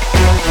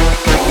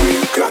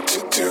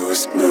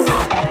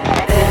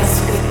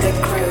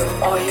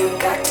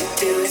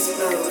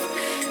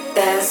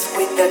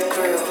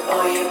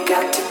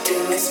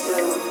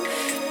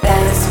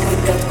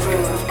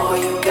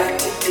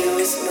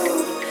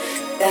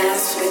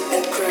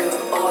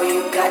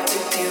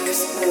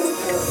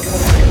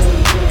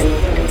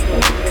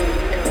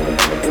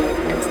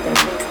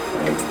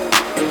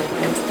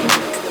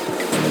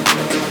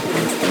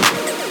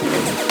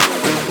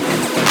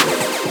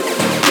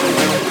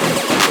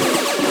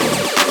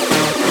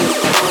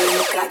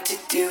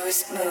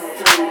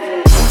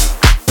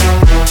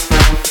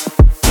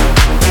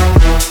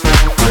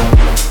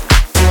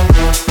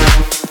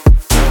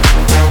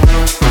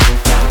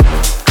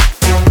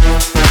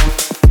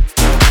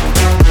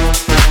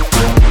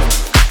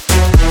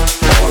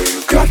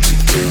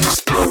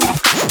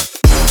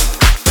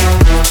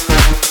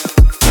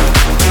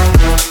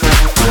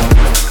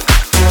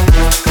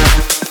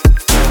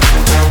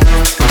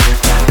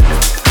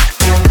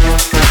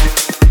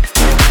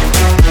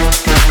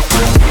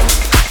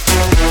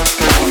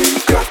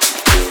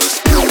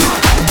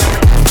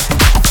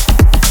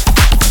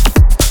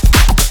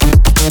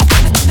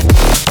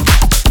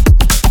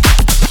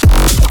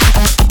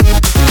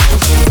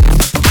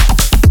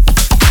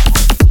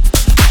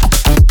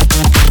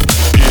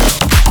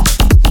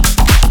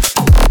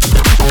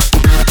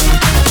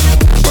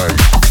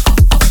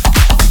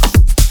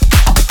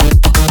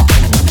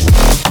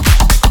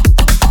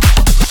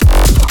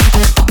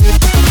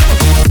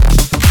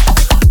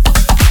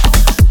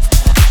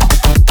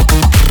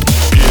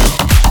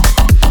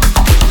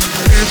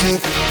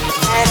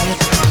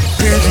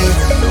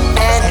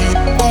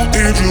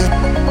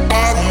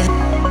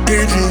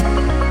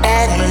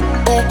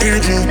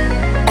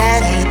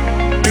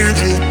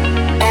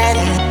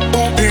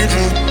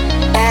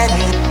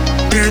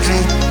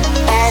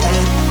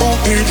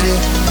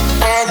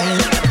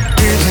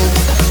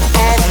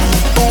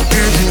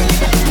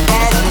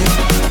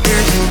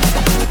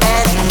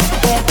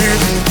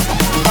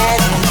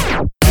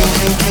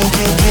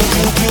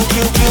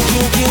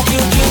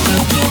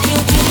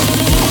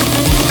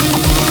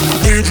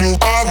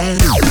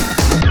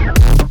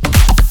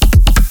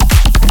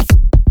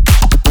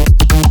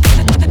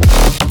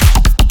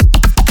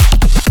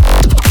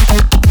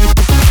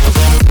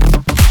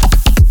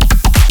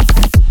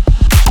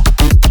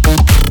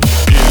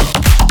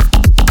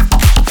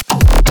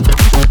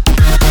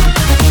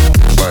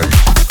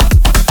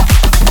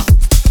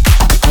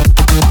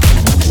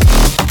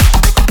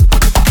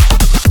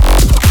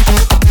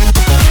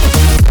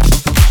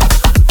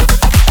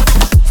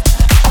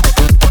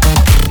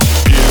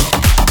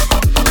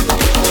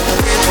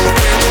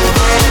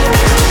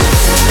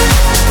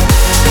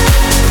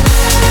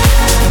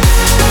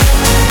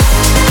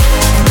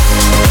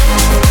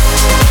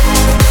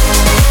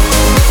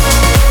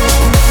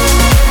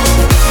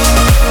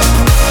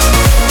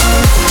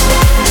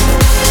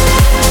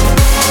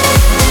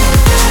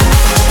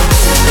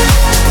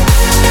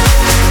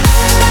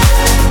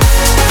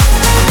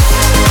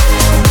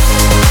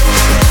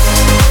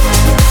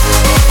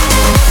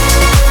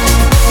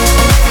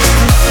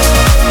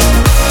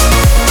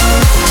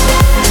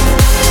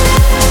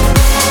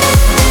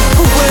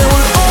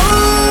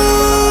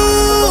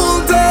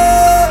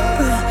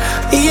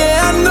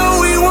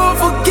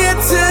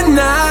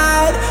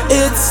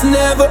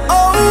 Yeah.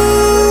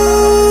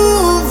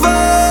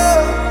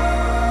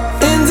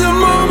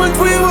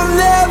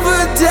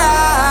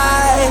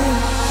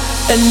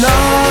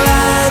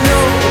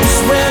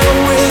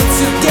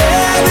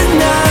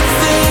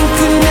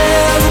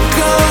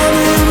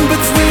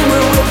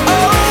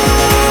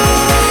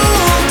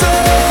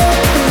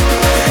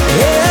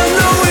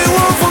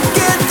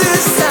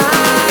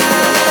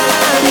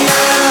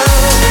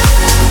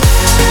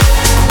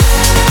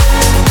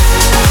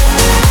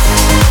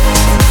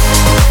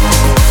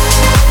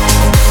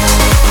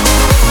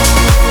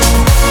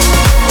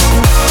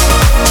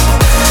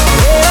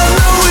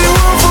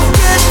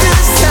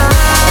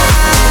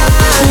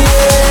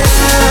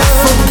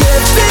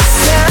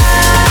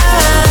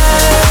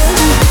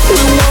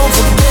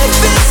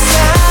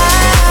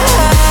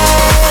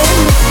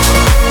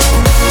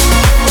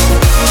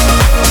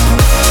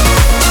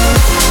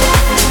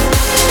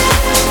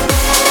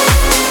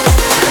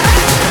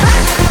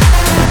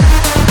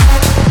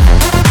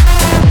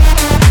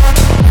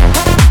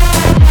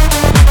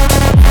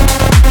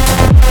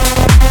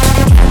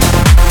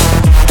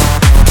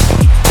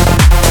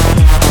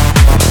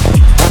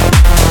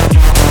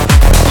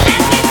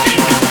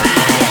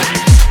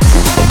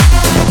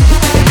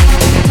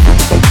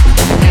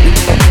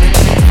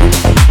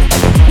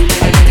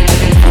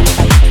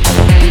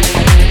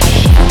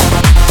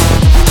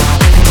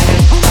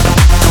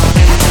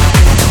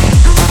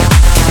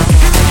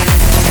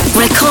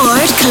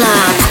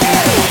 Club.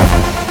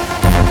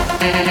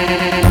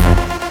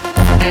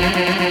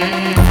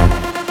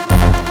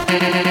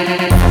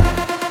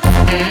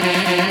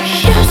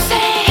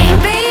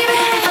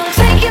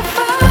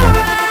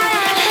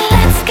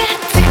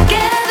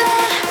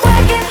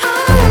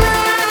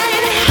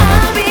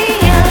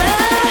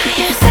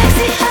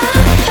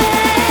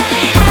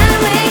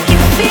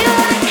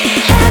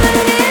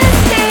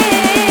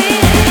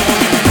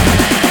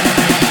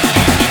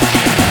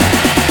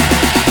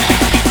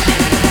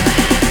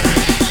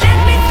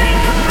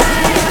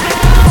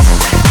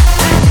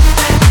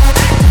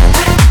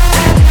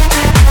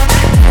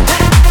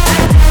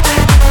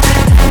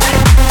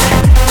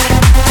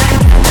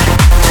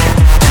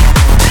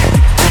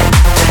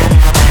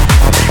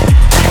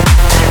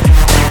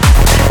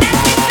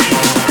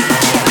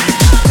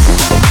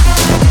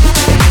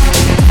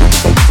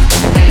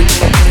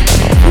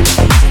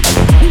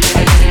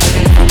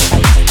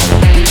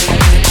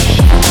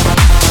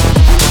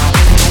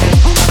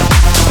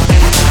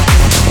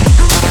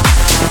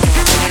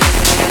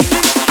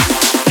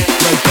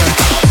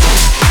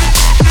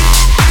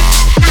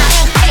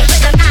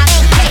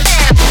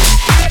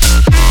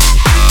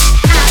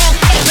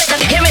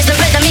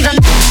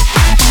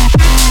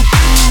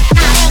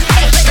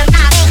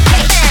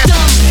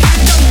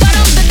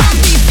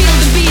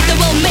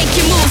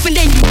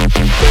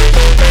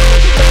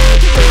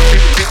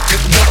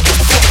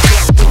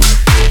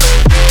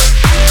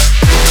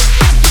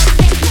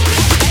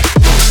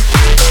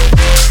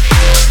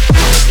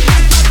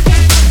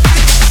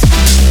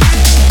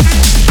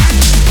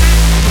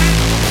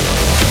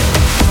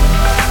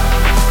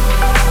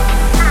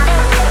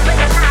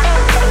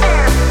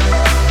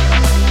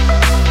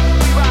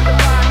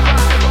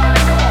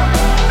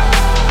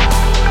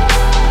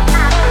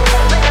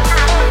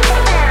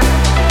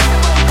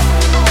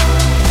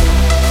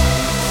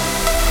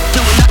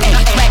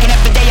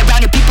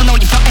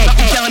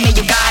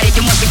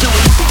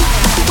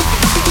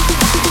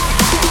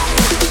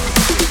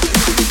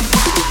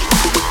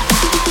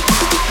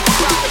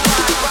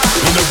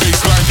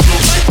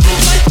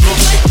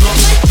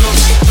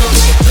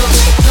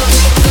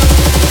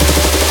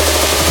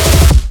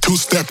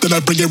 Then I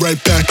bring it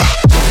right back.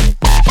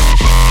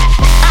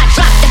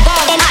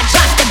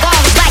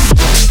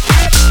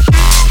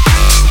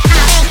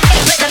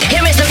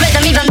 Here is the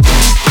rhythm even.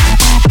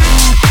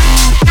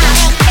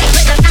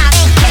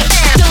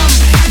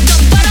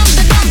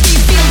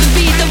 Feel the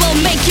beat that will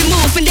make you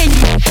move and then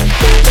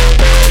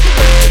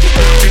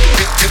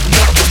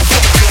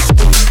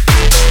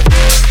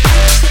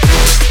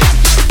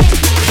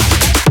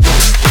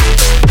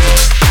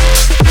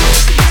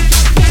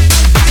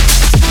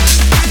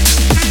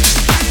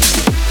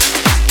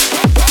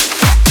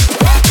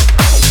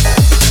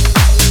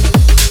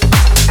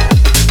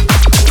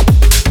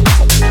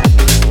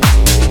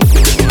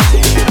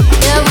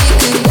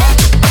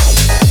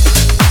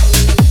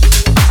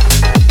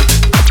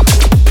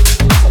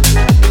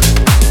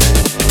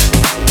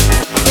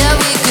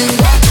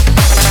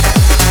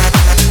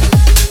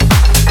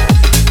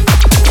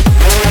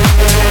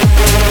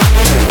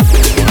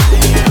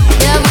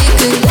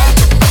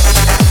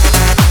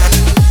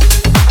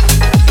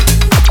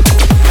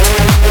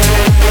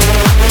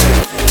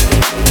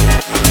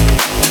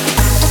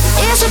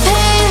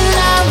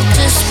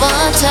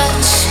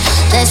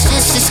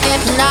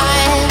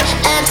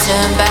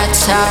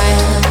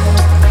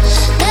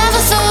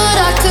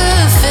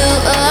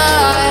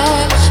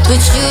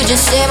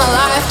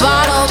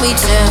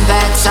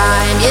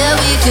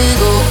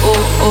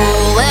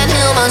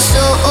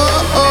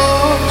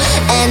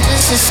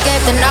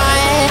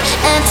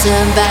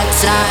turn back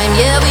time,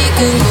 yeah we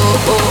can go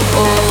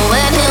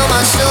and heal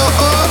my soul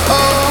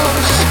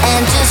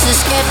and just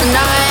escape the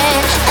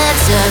night and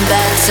turn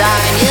back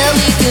time, yeah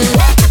we can.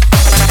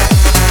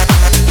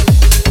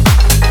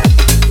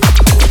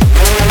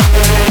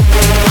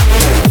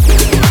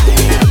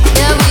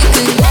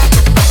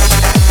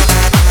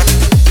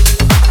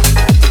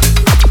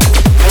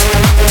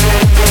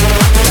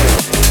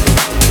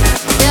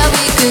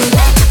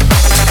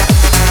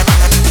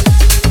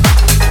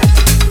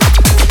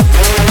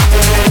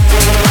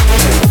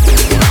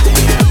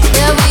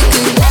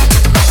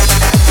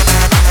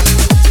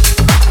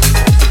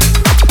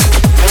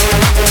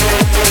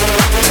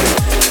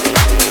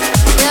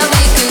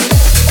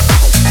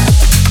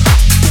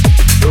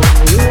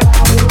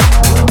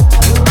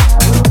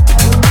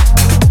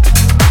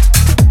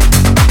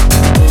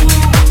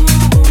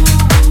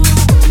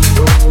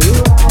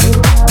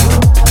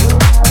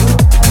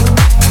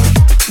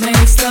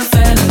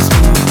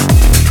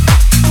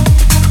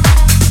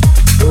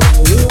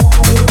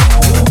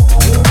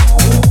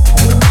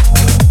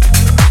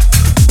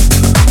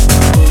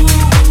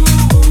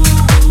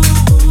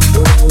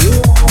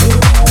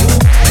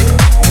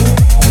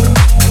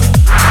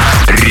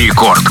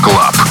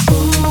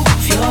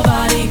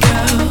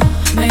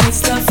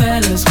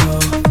 Let's go.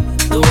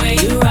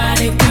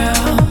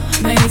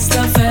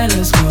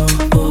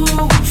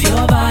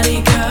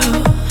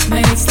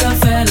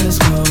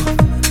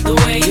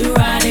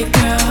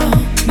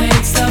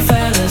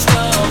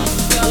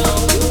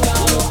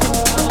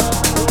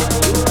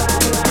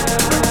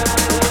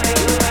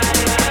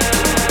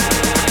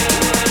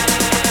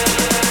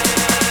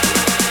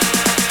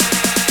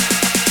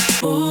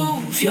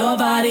 Your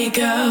body,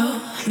 girl,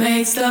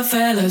 makes the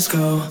fellas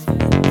go.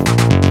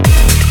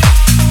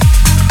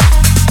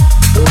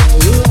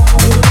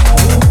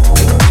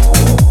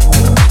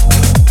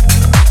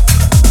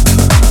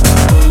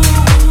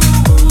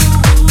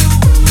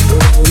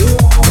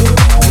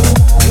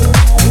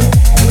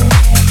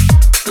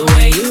 The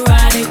way you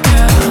ride it,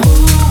 girl.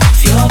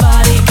 Your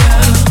body,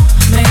 girl,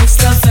 makes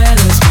the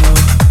fellas go.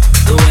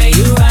 The way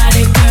you ride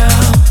it,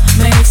 girl,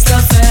 makes the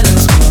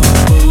fellas go.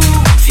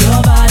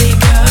 Your body,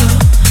 girl,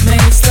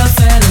 makes the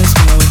fellas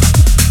go.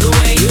 The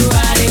way you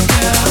ride it,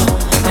 girl,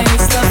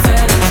 makes the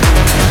fellas go.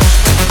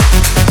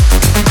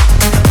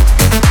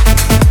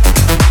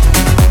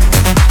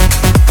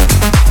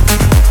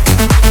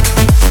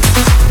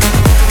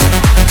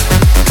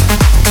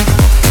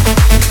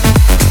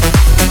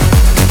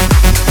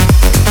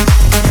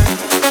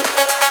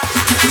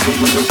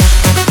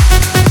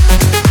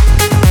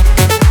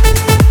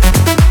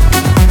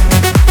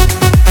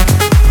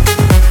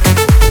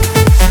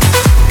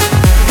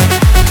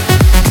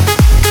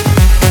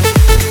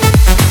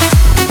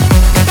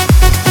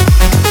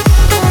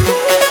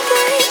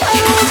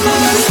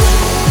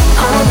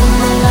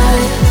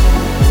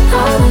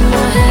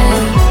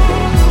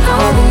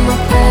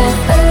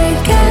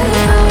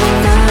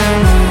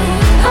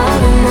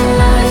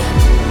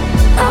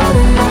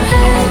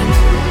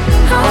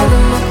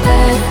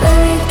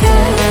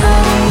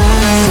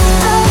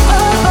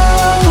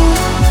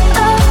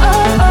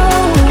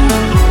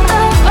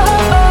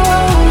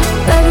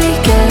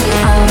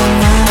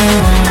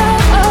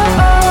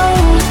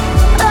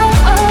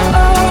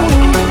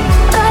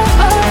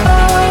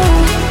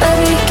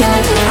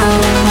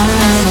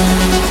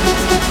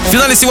 В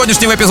финале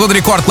сегодняшнего эпизода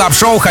Рекорд Клаб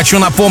Шоу хочу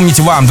напомнить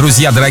вам,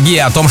 друзья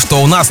дорогие, о том,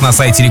 что у нас на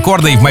сайте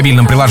Рекорда и в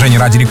мобильном приложении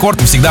Ради Рекорд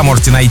вы всегда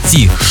можете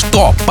найти,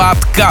 что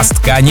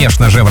подкаст,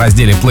 конечно же, в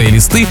разделе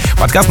плейлисты.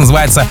 Подкаст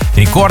называется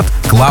Рекорд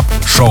Клаб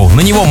Шоу.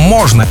 На него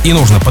можно и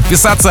нужно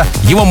подписаться,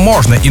 его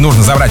можно и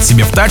нужно забрать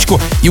себе в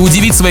тачку и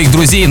удивить своих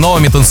друзей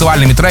новыми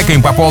танцевальными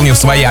треками, пополнив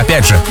свои,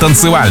 опять же,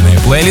 танцевальные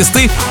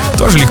плейлисты.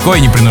 Тоже легко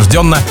и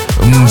непринужденно.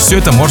 Все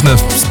это можно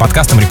с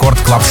подкастом Рекорд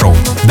Клаб Шоу.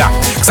 Да.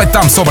 Кстати,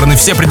 там собраны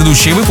все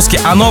предыдущие выпуски,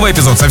 а новый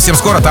эпизод совсем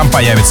скоро там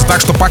появится. Так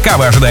что пока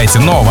вы ожидаете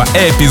нового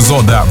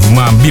эпизода в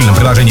мобильном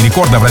приложении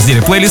Рекорда в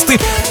разделе плейлисты,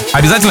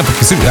 обязательно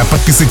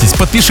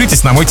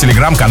подпишитесь на мой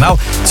телеграм-канал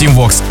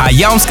TeamVox. А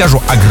я вам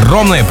скажу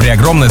огромное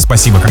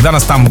спасибо. Когда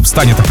нас там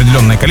станет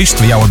определенное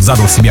количество, я вот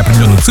задал себе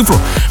определенную цифру,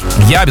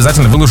 я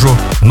обязательно выложу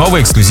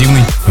новый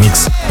эксклюзивный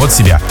микс от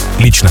себя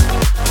лично.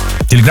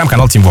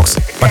 Телеграм-канал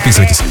TeamVox.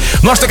 Подписывайтесь.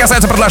 Ну а что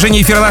касается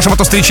продолжения эфира нашего,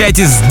 то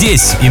встречайте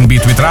здесь In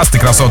Beat with Rust и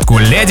красотку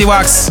Леди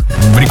Вакс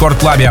в Рекорд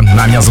Клабе. А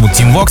меня зовут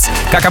TeamVox.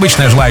 Как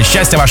обычно, я желаю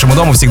счастья вашему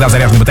дому, всегда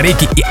заряженной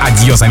батарейки и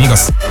адьос,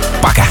 амигос.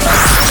 Пока.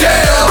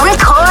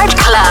 Record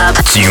Club.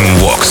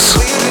 TeamVox.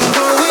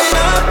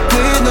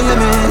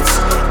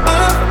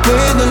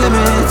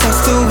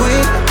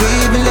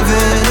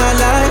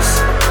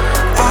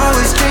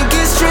 Always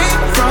drinking straight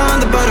from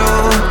the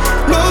bottle.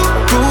 No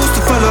rules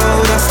to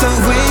follow, that's the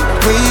way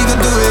we gon'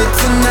 do it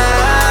tonight.